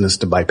business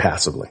to buy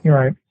passively. You're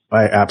right.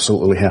 I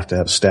absolutely have to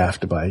have staff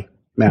to buy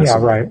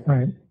massively. Yeah,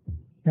 right.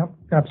 Yep,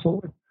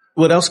 absolutely.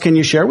 What else can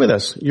you share with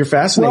us? You're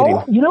fascinating.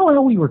 Well, you know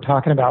how we were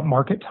talking about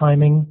market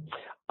timing?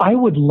 I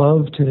would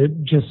love to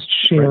just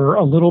share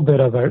a little bit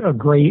of a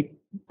great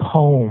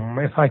poem,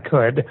 if I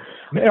could.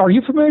 Are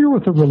you familiar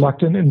with the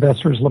Reluctant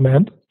Investor's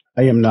Lament?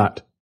 I am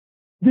not.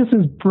 This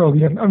is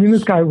brilliant. I mean,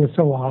 this guy was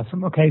so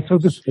awesome. Okay, so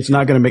it's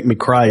not going to make me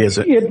cry, is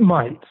it? It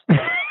might.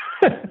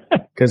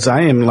 Because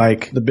I am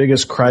like the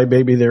biggest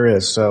crybaby there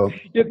is, so.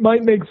 It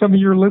might make some of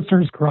your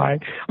listeners cry.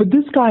 But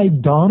this guy,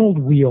 Donald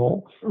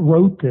Wheel,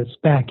 wrote this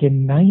back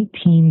in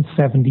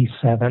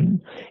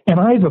 1977. And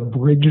I've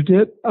abridged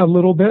it a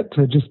little bit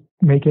to just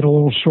make it a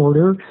little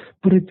shorter.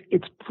 But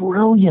it's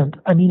brilliant.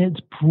 I mean,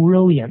 it's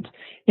brilliant.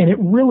 And it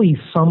really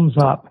sums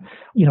up,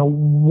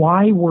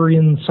 why we're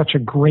in such a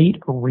great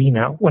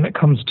arena when it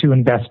comes to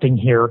investing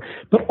here,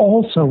 but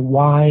also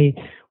why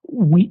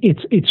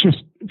it's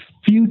just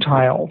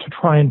futile to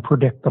try and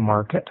predict the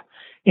market.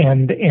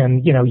 And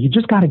you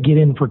just got to get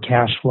in for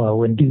cash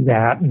flow and do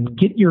that and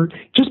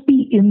just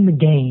be in the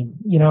game.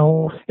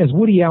 As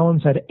Woody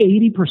Allen said,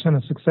 80%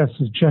 of success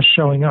is just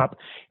showing up.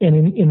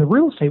 And in the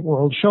real estate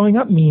world, showing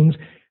up means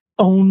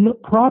own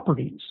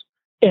properties.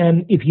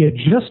 And if you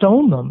just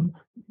own them,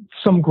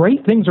 some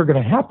great things are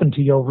going to happen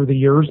to you over the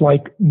years,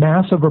 like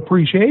massive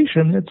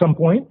appreciation at some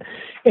point,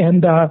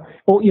 and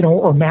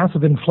or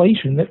massive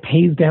inflation that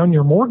pays down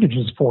your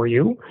mortgages for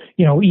you.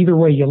 Either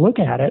way you look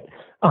at it,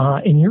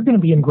 and you're going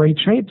to be in great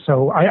shape.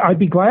 So I'd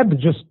be glad to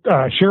just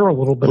share a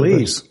little bit of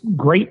this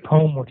great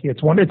poem with you.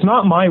 It's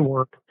not my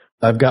work.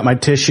 I've got my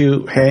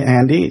tissue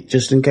handy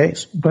just in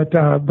case. But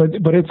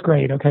it's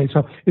great. Okay,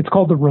 so it's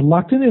called The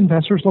Reluctant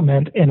Investor's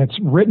Lament, and it's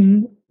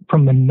written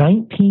from the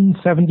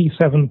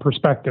 1977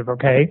 perspective,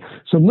 okay?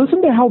 So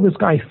listen to how this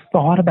guy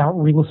thought about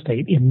real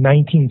estate in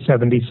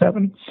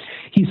 1977.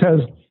 He says,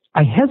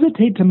 I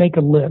hesitate to make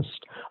a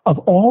list of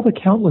all the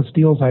countless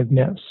deals I've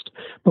missed.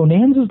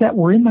 Bonanzas that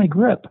were in my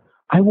grip.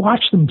 I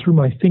watched them through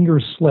my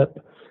fingers slip.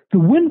 The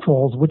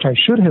windfalls which I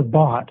should have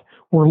bought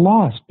were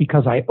lost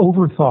because I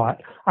overthought.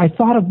 I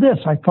thought of this,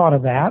 I thought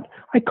of that.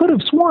 I could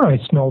have sworn I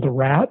smelled a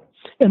rat.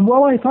 And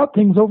while I thought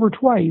things over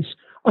twice,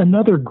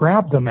 another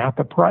grabbed them at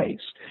the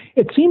price.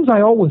 It seems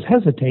I always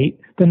hesitate,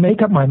 then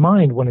make up my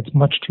mind when it's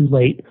much too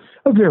late.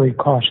 A very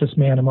cautious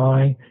man am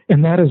I,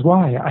 and that is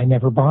why I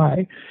never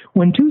buy.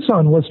 When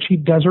Tucson was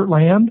cheap desert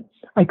land,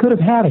 I could have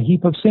had a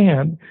heap of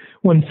sand.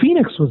 When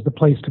Phoenix was the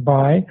place to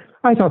buy,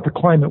 I thought the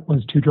climate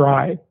was too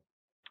dry.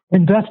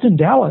 Invest in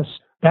Dallas.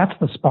 That's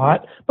the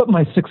spot, but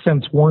my sixth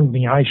sense warned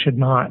me I should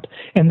not.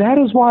 And that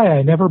is why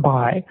I never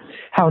buy.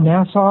 How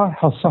Nassau,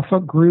 how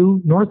Suffolk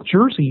grew, North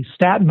Jersey,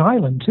 Staten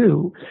Island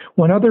too.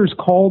 When others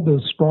called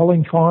those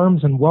sprawling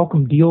farms and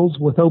welcomed deals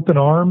with open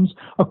arms,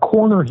 a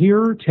corner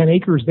here, 10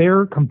 acres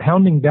there,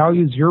 compounding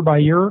values year by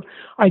year,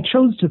 I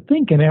chose to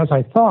think, and as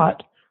I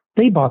thought,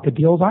 they bought the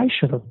deals I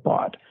should have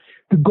bought.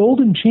 The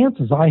golden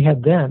chances I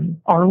had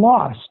then are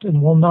lost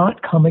and will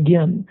not come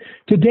again.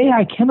 Today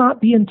I cannot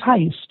be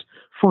enticed,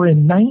 for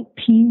in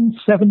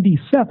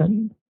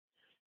 1977,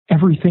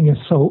 everything is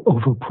so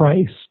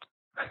overpriced.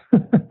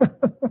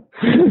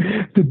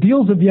 The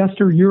deals of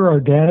yesteryear are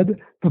dead.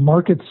 The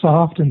market's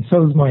soft and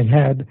so's my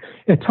head.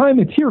 At time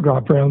a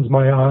teardrop rounds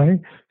my eye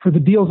for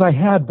the deals I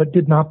had but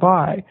did not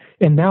buy.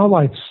 And now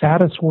life's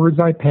saddest words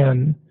I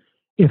pen.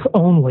 If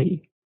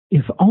only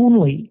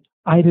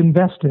I'd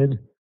invested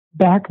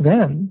back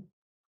then.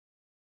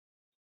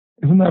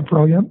 Isn't that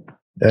brilliant?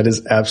 That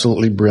is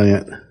absolutely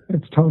brilliant.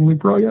 It's totally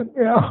brilliant.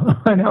 Yeah,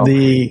 I know.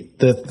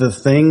 The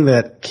thing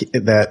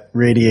that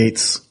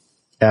radiates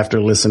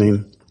after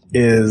listening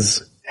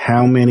is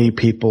how many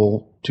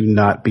people do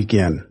not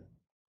begin.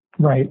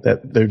 Right.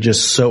 That they're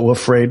just so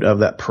afraid of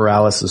that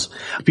paralysis.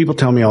 People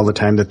tell me all the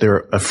time that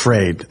they're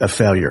afraid of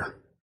failure.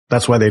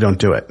 That's why they don't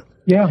do it.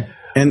 Yeah.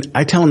 And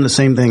I tell them the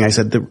same thing. I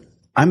said,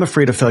 I'm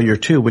afraid of failure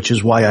too, which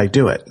is why I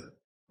do it.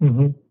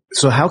 Mm-hmm.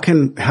 So how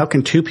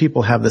can two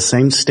people have the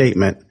same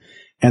statement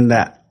and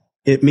that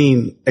it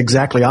mean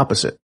exactly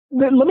opposite?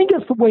 Let me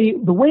guess,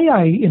 the way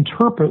I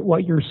interpret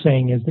what you're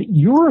saying is that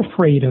you're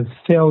afraid of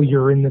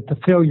failure and that the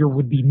failure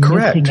would be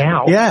Correct. Missing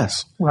out.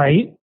 Yes.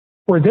 Right?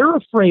 Or they're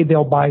afraid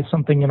they'll buy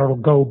something and it'll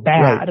go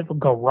bad, right. It'll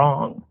go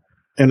wrong.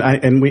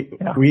 And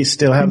we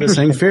still have the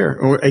same fear,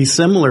 or a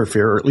similar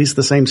fear, or at least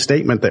the same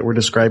statement that we're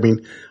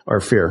describing our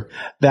fear.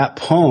 That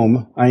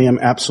poem, I am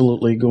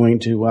absolutely going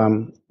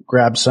to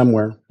grab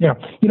somewhere. Yeah.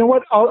 You know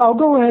what? I'll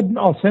go ahead and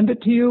I'll send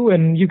it to you,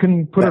 and you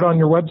can put it on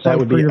your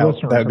website for your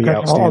listeners. That would be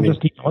outstanding. I'll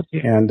just email it to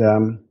you. And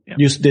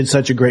you did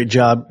such a great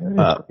job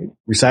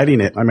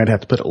reciting it. I might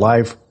have to put it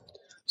live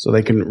so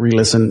they can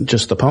re-listen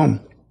just the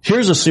poem.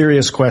 Here's a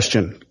serious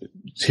question.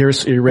 Are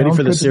you ready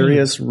for the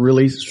serious,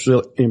 really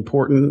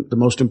important, the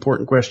most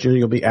important question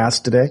you'll be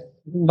asked today?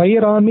 Lay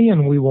it on me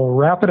and we will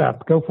wrap it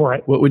up. Go for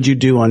it. What would you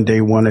do on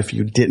day one if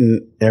you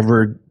didn't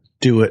ever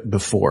do it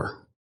before?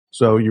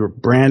 So you're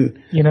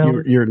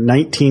you're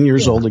 19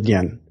 years old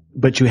again.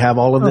 but you have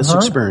all of this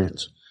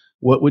experience.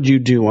 What would you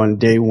do on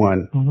day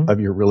one of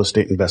your real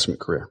estate investment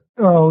career?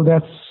 Oh,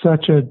 that's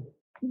such a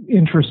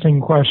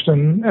interesting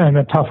question, and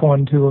a tough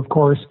one too, of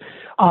course.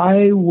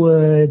 I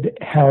would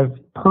have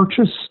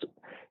purchased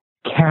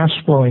cash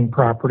flowing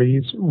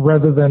properties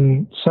rather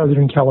than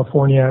Southern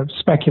California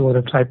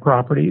speculative type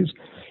properties,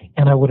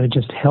 and I would have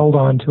just held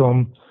on to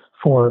them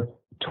for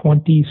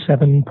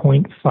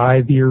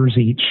 27.5 years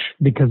each,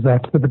 because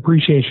that's the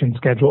depreciation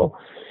schedule.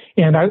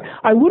 And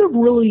I would have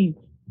really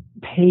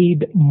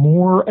paid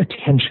more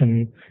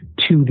attention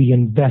to the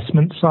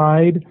investment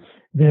side,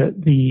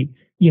 the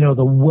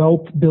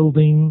wealth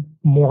building,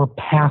 more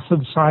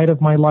passive side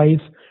of my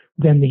life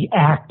than the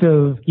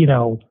active,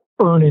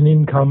 earn an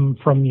income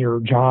from your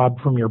job,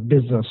 from your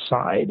business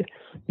side.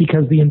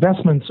 Because the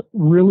investments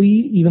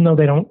really, even though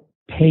they don't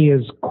pay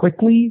as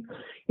quickly,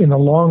 in the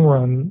long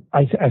run,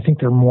 I think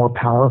they're more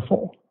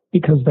powerful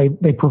because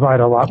they provide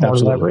a lot more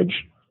leverage.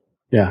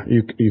 Yeah,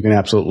 you can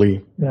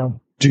absolutely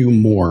do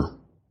more.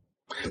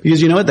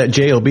 Because you know what? That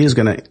JOB is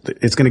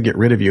it's going to get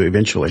rid of you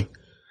eventually.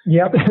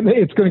 Yeah,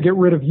 it's going to get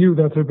rid of you.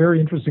 That's a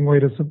very interesting way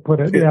to put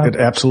it. Yeah. It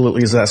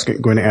absolutely is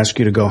going to ask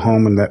you to go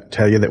home and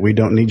tell you that we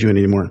don't need you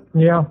anymore.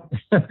 Yeah,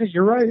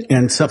 you're right.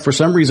 And so, for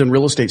some reason,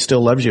 real estate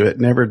still loves you. It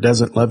never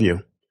doesn't love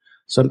you.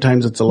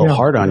 Sometimes it's a little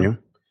hard on you.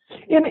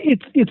 And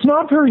it's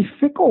not very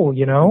fickle,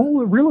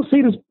 Real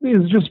estate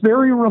is just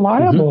very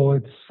reliable.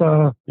 It's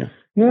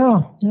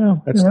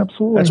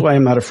absolutely. That's why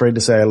I'm not afraid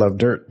to say I love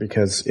dirt,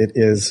 because it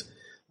is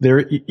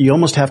there. You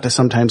almost have to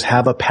sometimes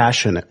have a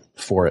passion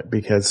for it,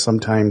 because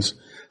sometimes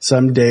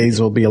some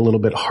days will be a little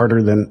bit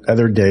harder than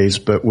other days.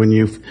 But when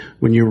you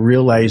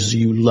realize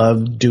you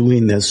love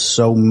doing this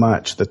so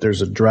much that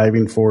there's a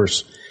driving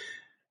force,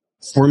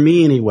 for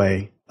me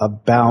anyway,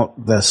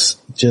 about this,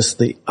 just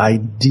the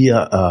idea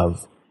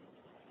of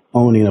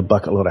owning a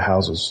bucket load of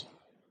houses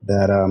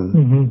that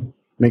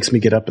makes me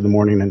get up in the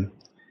morning,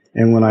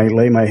 and when I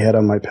lay my head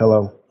on my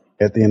pillow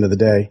at the end of the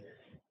day,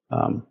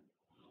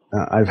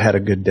 I've had a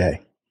good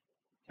day.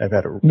 I've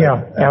had a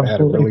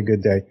really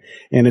good day,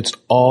 and it's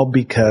all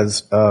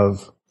because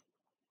of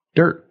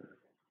dirt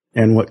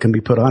and what can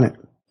be put on it.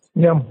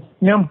 Yeah.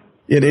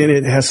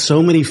 It has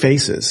so many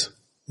faces.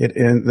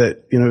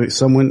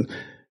 Someone,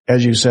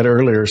 as you said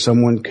earlier,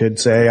 someone could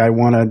say, I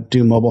want to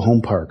do mobile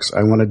home parks.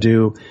 I want to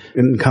do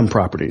income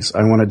properties.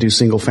 I want to do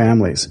single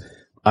families.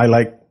 I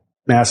like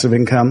massive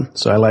income,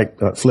 so I like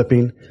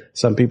flipping.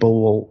 Some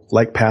people will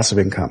like passive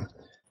income.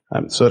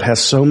 So it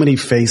has so many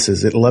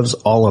faces. It loves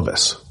all of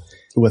us.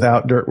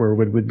 Without dirt, where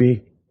would we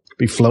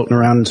be floating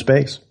around in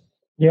space?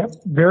 Yeah,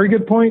 very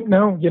good point.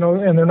 No,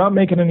 and they're not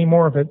making any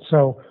more of it.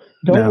 So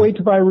don't wait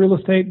to buy real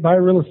estate. Buy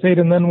real estate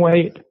and then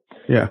wait.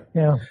 Yeah.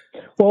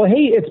 Well,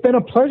 hey, it's been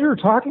a pleasure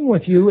talking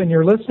with you and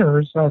your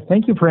listeners.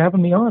 Thank you for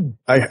having me on.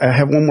 I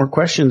have one more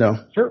question, though.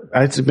 Sure.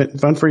 It's been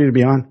fun for you to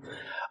be on.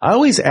 I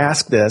always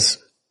ask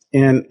this,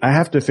 and I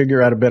have to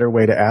figure out a better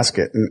way to ask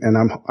it. And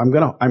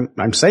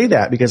I'm saying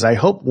that because I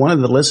hope one of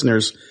the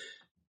listeners,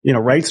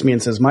 writes me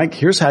and says, Mike,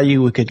 here's how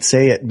you could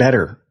say it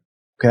better.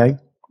 Okay?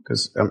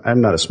 Because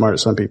I'm not as smart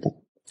as some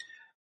people.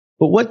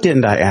 But what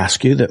didn't I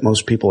ask you that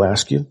most people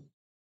ask you?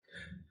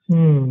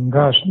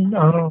 Gosh, I don't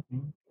know.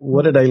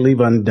 What did I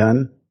leave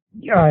undone?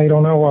 I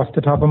don't know off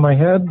the top of my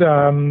head,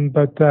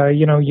 but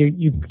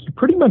you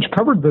pretty much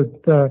covered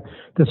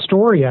the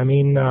story. I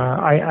mean,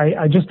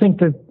 I just think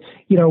that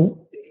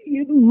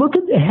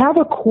have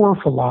a core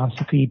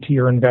philosophy to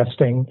your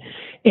investing,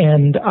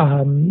 and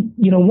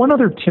one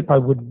other tip I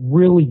would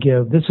really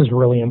give. This is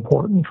really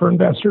important for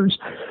investors,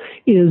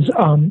 is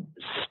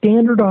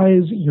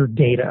standardize your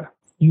data.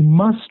 You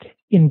must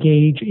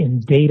engage in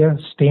data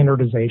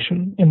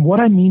standardization. And what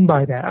I mean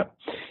by that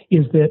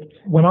is that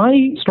when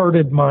I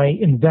started my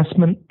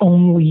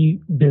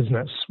investment-only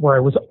business, where I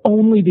was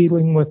only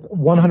dealing with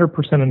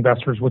 100%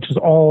 investors, which is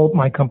all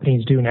my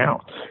companies do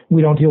now.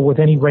 We don't deal with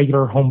any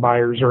regular home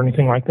buyers or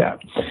anything like that.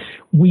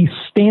 We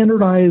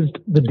standardized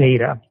the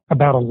data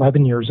about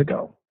 11 years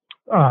ago.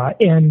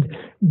 And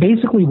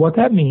basically what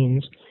that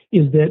means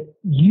is that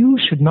you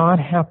should not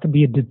have to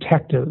be a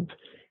detective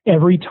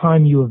every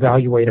time you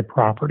evaluate a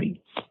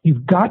property.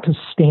 You've got to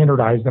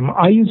standardize them.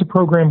 I use a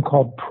program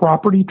called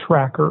Property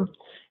Tracker,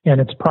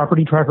 and it's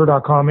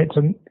propertytracker.com. It's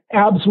an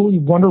absolutely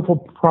wonderful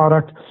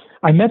product.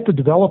 I met the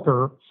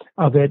developer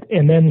of it,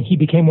 and then he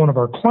became one of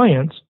our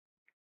clients.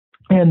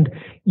 And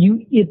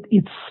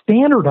it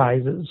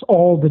standardizes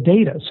all the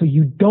data, so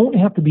you don't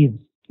have to be a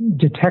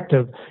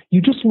detective.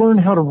 You just learn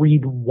how to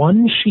read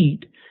one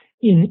sheet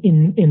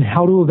in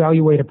how to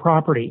evaluate a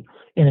property.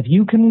 And if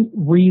you can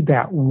read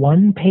that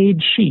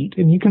one-page sheet,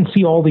 and you can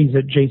see all these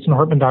at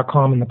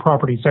jasonhartman.com in the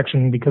property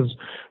section, because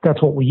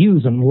that's what we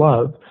use and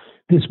love,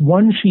 this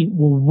one sheet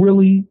will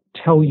really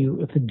tell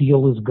you if the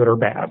deal is good or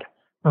bad.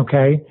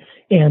 Okay?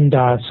 And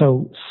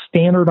so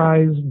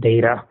standardize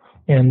data.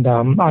 And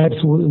I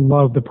absolutely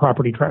love the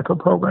Property Tracker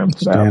program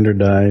for that.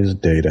 Standardize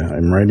data.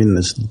 I'm writing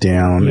this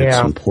down. Yeah. It's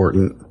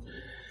important.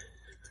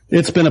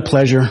 It's been a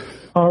pleasure.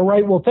 All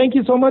right. Well, thank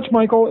you so much,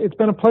 Michael. It's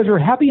been a pleasure.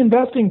 Happy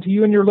investing to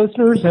you and your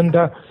listeners. And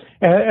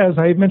as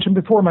I mentioned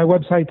before, my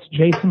website's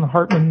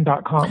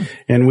jasonhartman.com.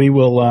 And we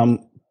will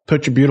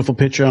put your beautiful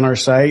picture on our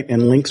site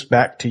and links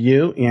back to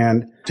you,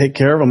 and take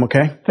care of them,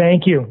 okay?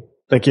 Thank you.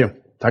 Thank you.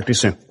 Talk to you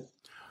soon.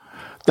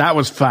 That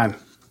was fun.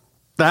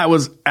 That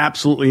was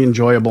absolutely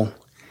enjoyable.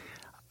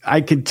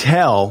 I could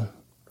tell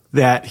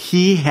that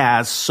he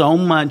has so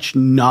much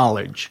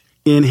knowledge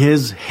in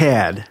his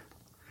head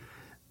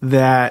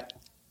that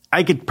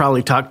I could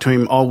probably talk to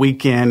him all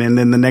weekend, and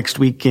then the next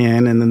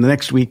weekend, and then the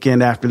next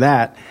weekend after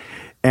that,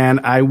 and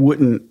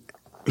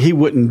he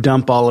wouldn't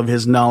dump all of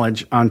his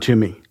knowledge onto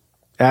me.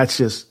 I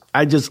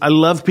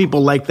love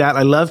people like that.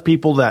 I love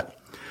people that,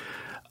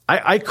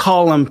 I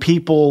call them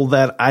people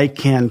that I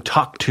can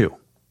talk to.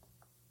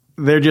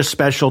 They're just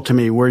special to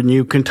me, where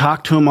you can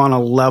talk to them on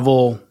a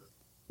level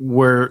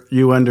where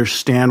you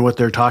understand what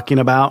they're talking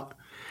about,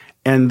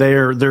 and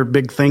they're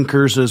big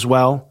thinkers as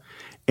well,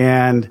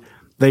 and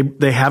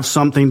they have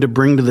something to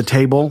bring to the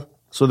table.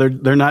 So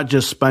they're not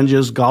just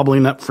sponges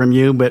gobbling up from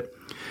you, but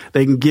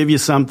they can give you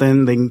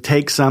something, they can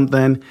take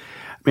something.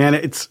 Man,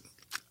 it's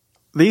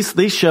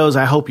these shows,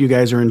 I hope you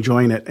guys are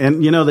enjoying it.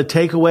 And the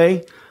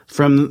takeaway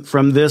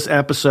from this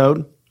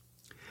episode,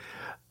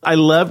 I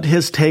loved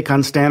his take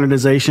on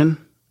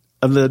standardization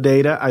of the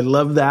data. I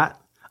love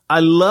that. I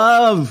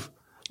love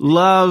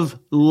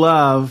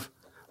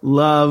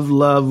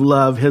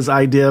his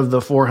idea of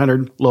the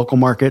 400 local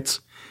markets,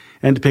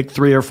 and to pick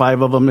 3 or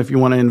 5 of them if you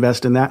want to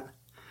invest in that.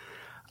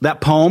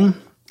 That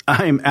poem,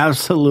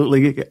 that's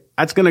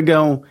going to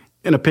go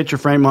in a picture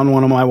frame on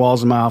one of my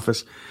walls in my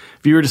office.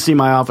 If you were to see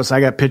my office, I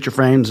got picture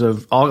frames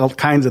of all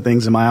kinds of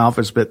things in my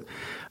office, but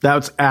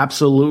that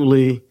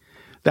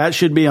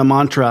should be a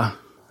mantra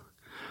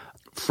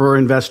for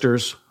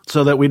investors,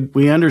 so that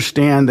we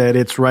understand that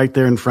it's right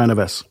there in front of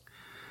us.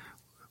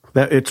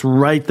 That it's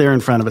right there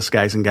in front of us,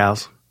 guys and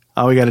gals.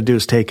 All we got to do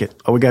is take it.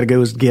 All we got to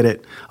go is get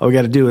it. All we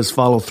got to do is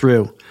follow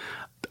through.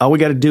 All we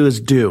got to do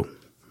is do.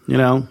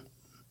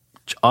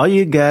 All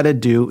you got to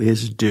do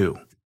is do.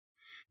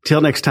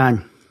 Till next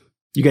time,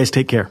 you guys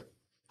take care.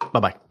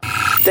 Bye-bye.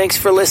 Thanks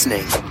for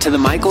listening to the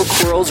Michael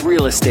Quarles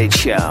Real Estate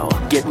Show.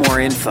 Get more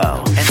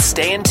info and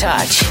stay in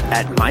touch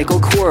at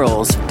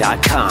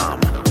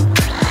michaelquarles.com.